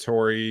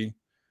territory.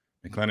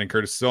 McClendon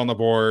Curtis still on the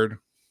board.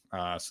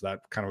 So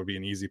that kind of would be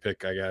an easy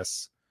pick, I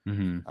guess.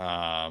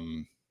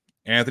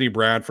 Anthony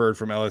Bradford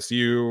from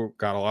LSU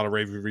got a lot of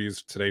rave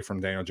reviews today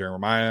from Daniel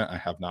Jeremiah. I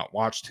have not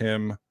watched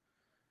him.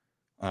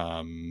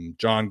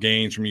 John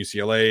Gaines from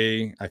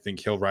UCLA. I think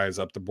he'll rise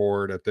up the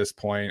board at this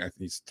point. I think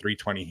he's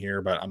 320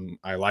 here, but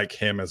I like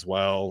him as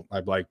well. I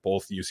like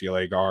both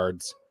UCLA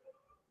guards.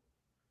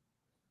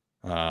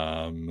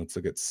 Let's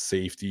look at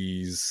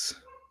safeties.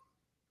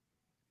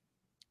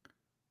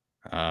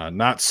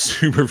 Not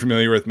super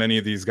familiar with many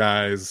of these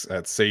guys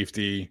at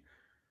safety.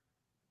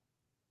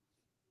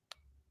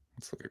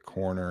 Let's look at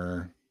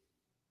corner.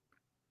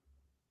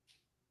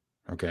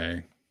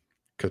 Okay.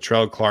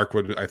 Catrell Clark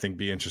would, I think,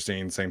 be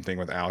interesting. Same thing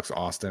with Alex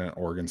Austin at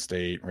Oregon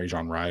State.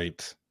 Rajon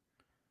Wright.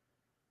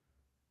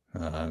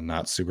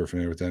 Not super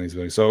familiar with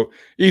anybody. So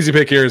easy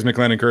pick here is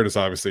McClendon Curtis,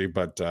 obviously.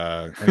 But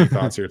any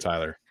thoughts here,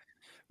 Tyler?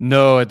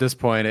 No, at this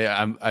point,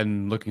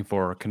 I'm looking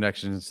for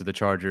connections to the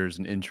Chargers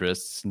and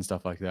interests and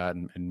stuff like that,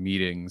 and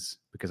meetings,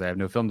 because I have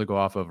no film to go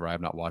off of, or I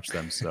have not watched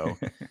them. So,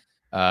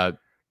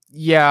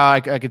 yeah,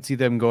 I could see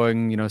them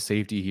going,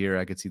 safety here.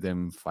 I could see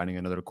them finding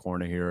another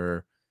corner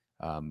here,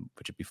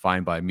 which would be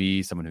fine by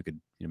me. Someone who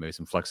could, maybe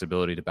some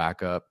flexibility to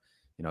back up,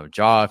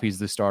 Ja if he's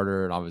the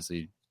starter, and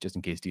obviously just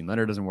in case Dean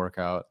Leonard doesn't work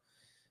out.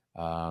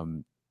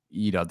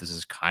 This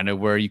is kind of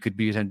where you could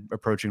be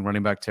approaching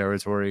running back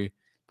territory.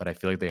 But I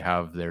feel like they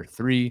have their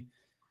three.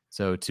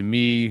 So to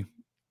me,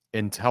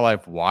 until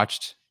I've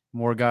watched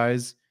more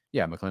guys,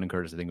 yeah, McClendon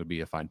Curtis, I think, would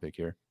be a fine pick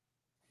here.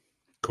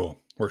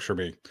 Cool. Works for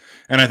me.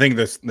 And I think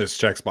this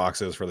checks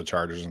boxes for the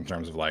Chargers in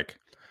terms of like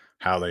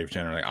how they've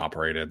generally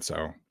operated.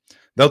 So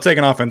they'll take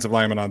an offensive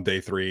lineman on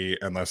day 3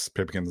 unless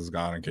Pipkins is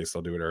gone, in case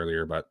they'll do it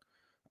earlier. But,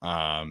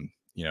 I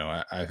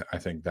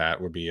think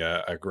that would be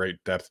a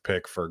great depth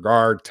pick for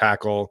guard,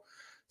 tackle.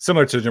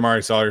 Similar to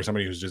Jamari Salyer,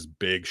 somebody who's just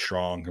big,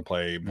 strong, can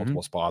play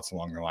multiple spots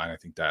along the line. I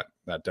think that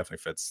definitely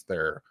fits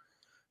their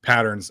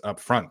patterns up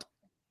front.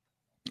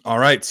 All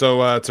right,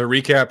 so to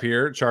recap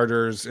here,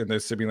 Chargers in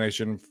this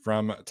simulation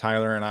from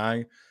Tyler and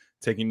I,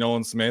 taking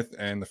Nolan Smith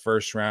in the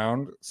first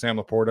round, Sam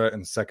Laporta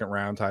in the second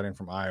round, tight end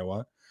from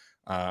Iowa,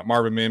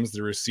 Marvin Mims,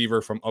 the receiver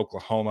from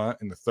Oklahoma,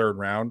 in the third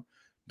round,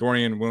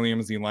 Dorian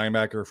Williams, the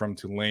linebacker from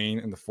Tulane,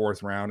 in the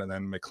fourth round, and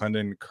then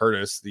McClendon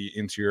Curtis, the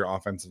interior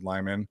offensive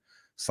lineman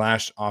 /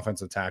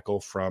 offensive tackle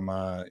from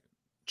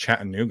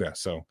Chattanooga.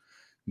 So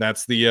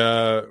that's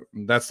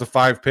the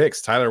 5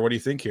 picks. Tyler, what do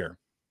you think here?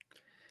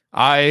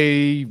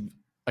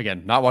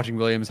 Again, not watching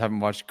Williams, haven't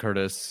watched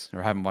Curtis,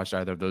 or haven't watched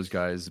either of those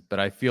guys, but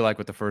I feel like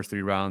with the first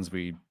 3 rounds,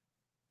 we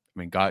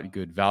got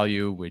good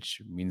value,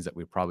 which means that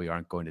we probably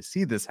aren't going to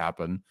see this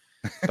happen.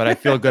 But I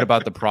feel good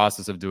about the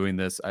process of doing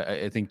this.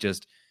 I think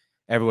just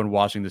everyone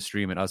watching the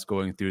stream and us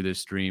going through this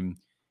stream,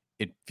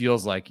 it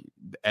feels like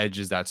the edge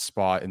is that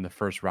spot in the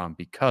first round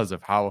because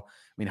of how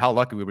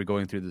lucky we were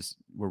going through this.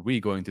 Were we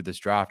going through this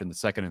draft in the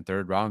second and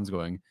third rounds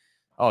going,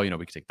 we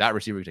could take that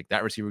receiver, we could take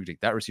that receiver, we could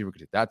take that receiver, we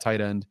could take that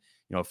tight end.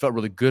 It felt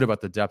really good about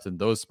the depth in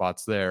those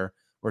spots there.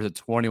 Whereas at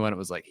 21, it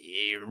was like,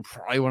 you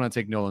probably want to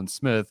take Nolan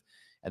Smith.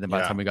 And then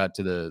by the time we got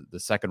to the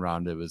second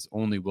round, it was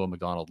only Will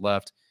McDonald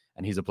left.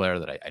 And he's a player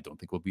that I don't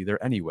think will be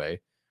there anyway.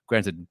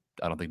 Granted,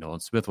 I don't think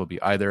Nolan Smith will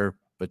be either.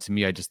 But to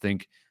me, I just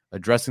think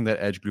addressing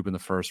that edge group in the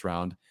first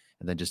round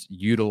and then just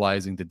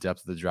utilizing the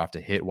depth of the draft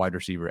to hit wide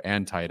receiver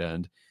and tight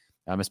end,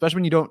 especially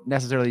when you don't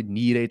necessarily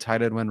need a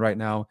tight end one right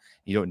now.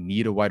 You don't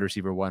need a wide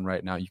receiver one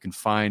right now. You can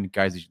find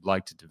guys that you'd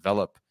like to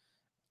develop.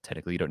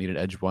 Technically, you don't need an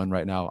edge one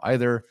right now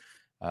either.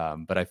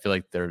 But I feel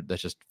like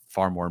that's just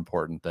far more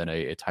important than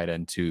a tight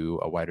end 2,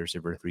 a wide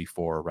receiver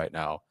 3-4 right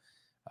now.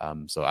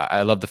 So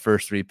I love the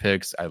first 3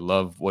 picks. I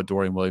love what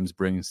Dorian Williams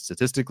brings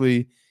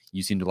statistically.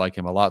 You seem to like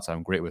him a lot, so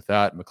I'm great with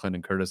that.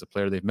 McClendon Curtis, a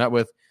player they've met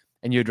with.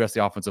 And you address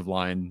the offensive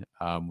line,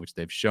 which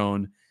they've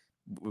shown,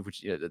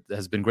 which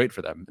has been great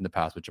for them in the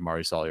past with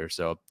Jamari Salyer.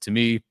 So to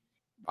me,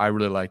 I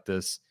really like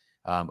this.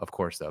 Of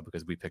course, though,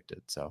 because we picked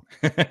it. So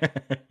what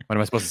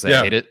am I supposed to say?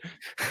 I hate it?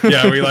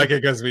 Yeah, we like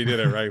it because we did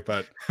it, right?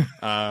 But,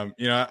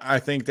 I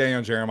think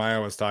Daniel Jeremiah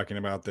was talking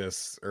about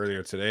this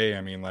earlier today.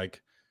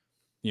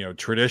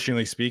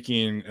 Traditionally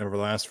speaking, over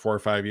the last 4 or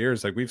 5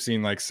 years, like we've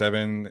seen like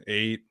 7,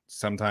 8,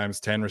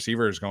 sometimes 10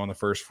 receivers go in the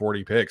first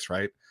 40 picks,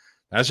 right?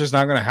 That's just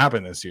not going to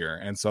happen this year.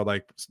 And so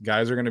like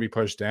guys are going to be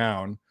pushed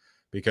down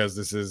because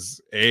this is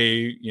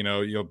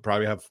you'll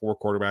probably have 4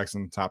 quarterbacks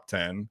in the top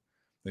 10.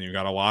 Then you've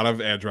got a lot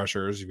of edge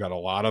rushers. You've got a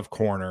lot of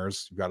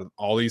corners. You've got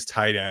all these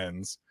tight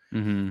ends.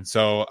 Mm-hmm.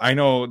 So I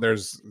know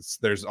there's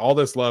all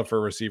this love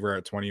for receiver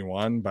at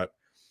 21, but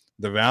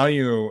the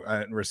value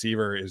at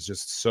receiver is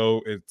just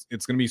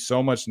it's going to be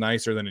so much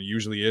nicer than it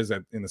usually is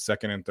in the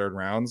second and third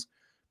rounds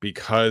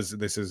because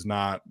this is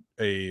not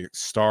a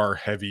star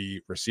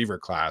heavy receiver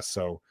class.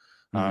 So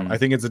I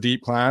think it's a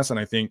deep class, and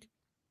I think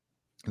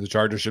the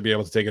Chargers should be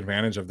able to take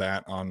advantage of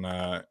that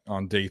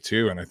on day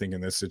 2. And I think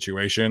in this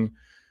situation,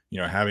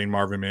 having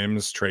Marvin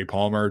Mims, Trey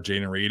Palmer,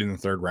 Jaden Reed in the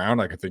third round,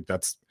 like I think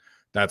that's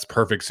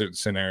perfect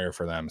scenario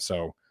for them.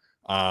 So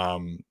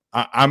I'm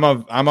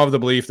of the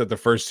belief that the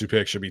first 2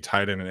 picks should be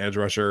tight end and edge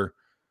rusher.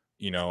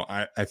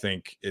 I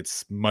think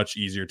it's much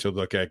easier to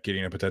look at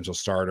getting a potential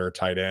starter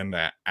tight end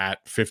at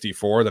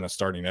 54 than a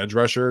starting edge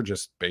rusher,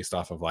 just based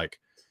off of like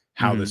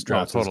how this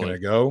draft is going to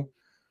go.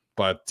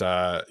 But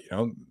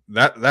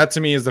that to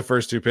me is the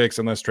first 2 picks,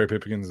 unless Trey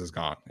Pipkins is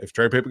gone. If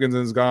Trey Pipkins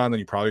is gone, then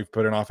you probably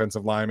put an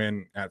offensive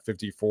lineman at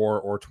 54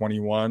 or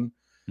 21,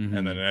 and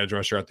then an edge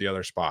rusher at the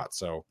other spot.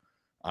 So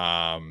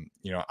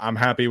I'm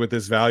happy with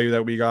this value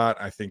that we got.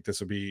 I think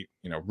this will be,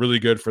 really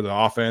good for the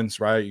offense,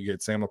 right? You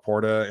get Sam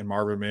Laporta and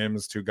Marvin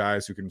Mims, 2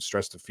 guys who can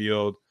stretch the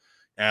field,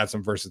 add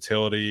some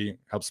versatility,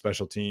 help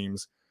special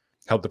teams,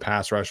 help the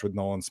pass rush with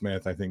Nolan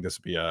Smith. I think this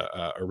would be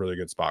a really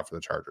good spot for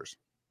the Chargers.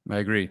 I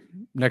agree.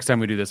 Next time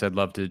we do this, I'd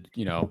love to,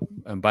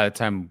 and by the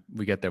time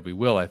we get there, we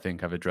will, I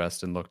think, have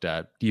addressed and looked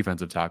at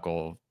defensive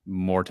tackle,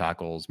 more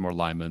tackles, more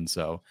linemen.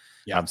 So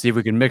see if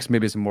we can mix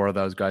maybe some more of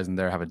those guys in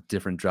there, have a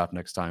different draft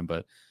next time. But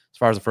as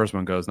far as the first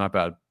one goes, not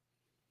bad.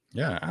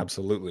 Yeah,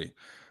 absolutely.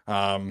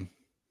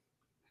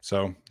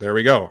 So there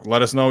we go.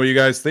 Let us know what you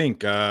guys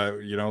think.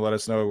 Let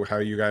us know how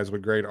you guys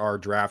would grade our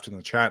draft in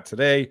the chat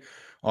today,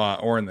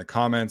 or in the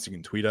comments. You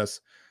can tweet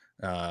us.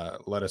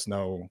 Let us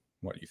know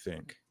what you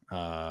think.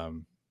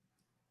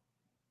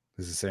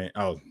 This is saying,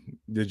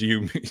 did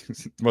you,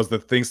 was the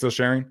thing still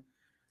sharing?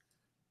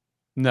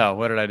 No,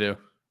 what did I do?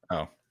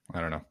 Oh, I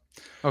don't know.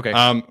 Okay.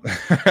 I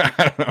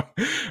don't know.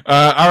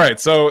 All right.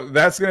 So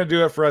that's going to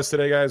do it for us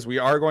today, guys. We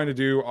are going to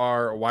do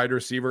our wide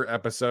receiver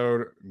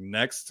episode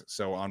next.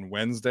 So on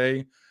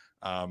Wednesday,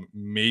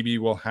 maybe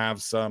we'll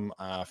have some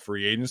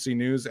free agency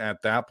news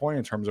at that point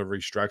in terms of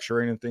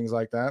restructuring and things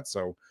like that.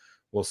 So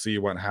we'll see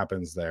what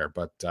happens there.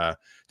 But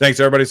thanks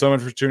everybody so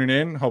much for tuning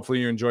in. Hopefully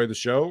you enjoyed the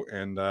show,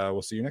 and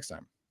we'll see you next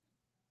time.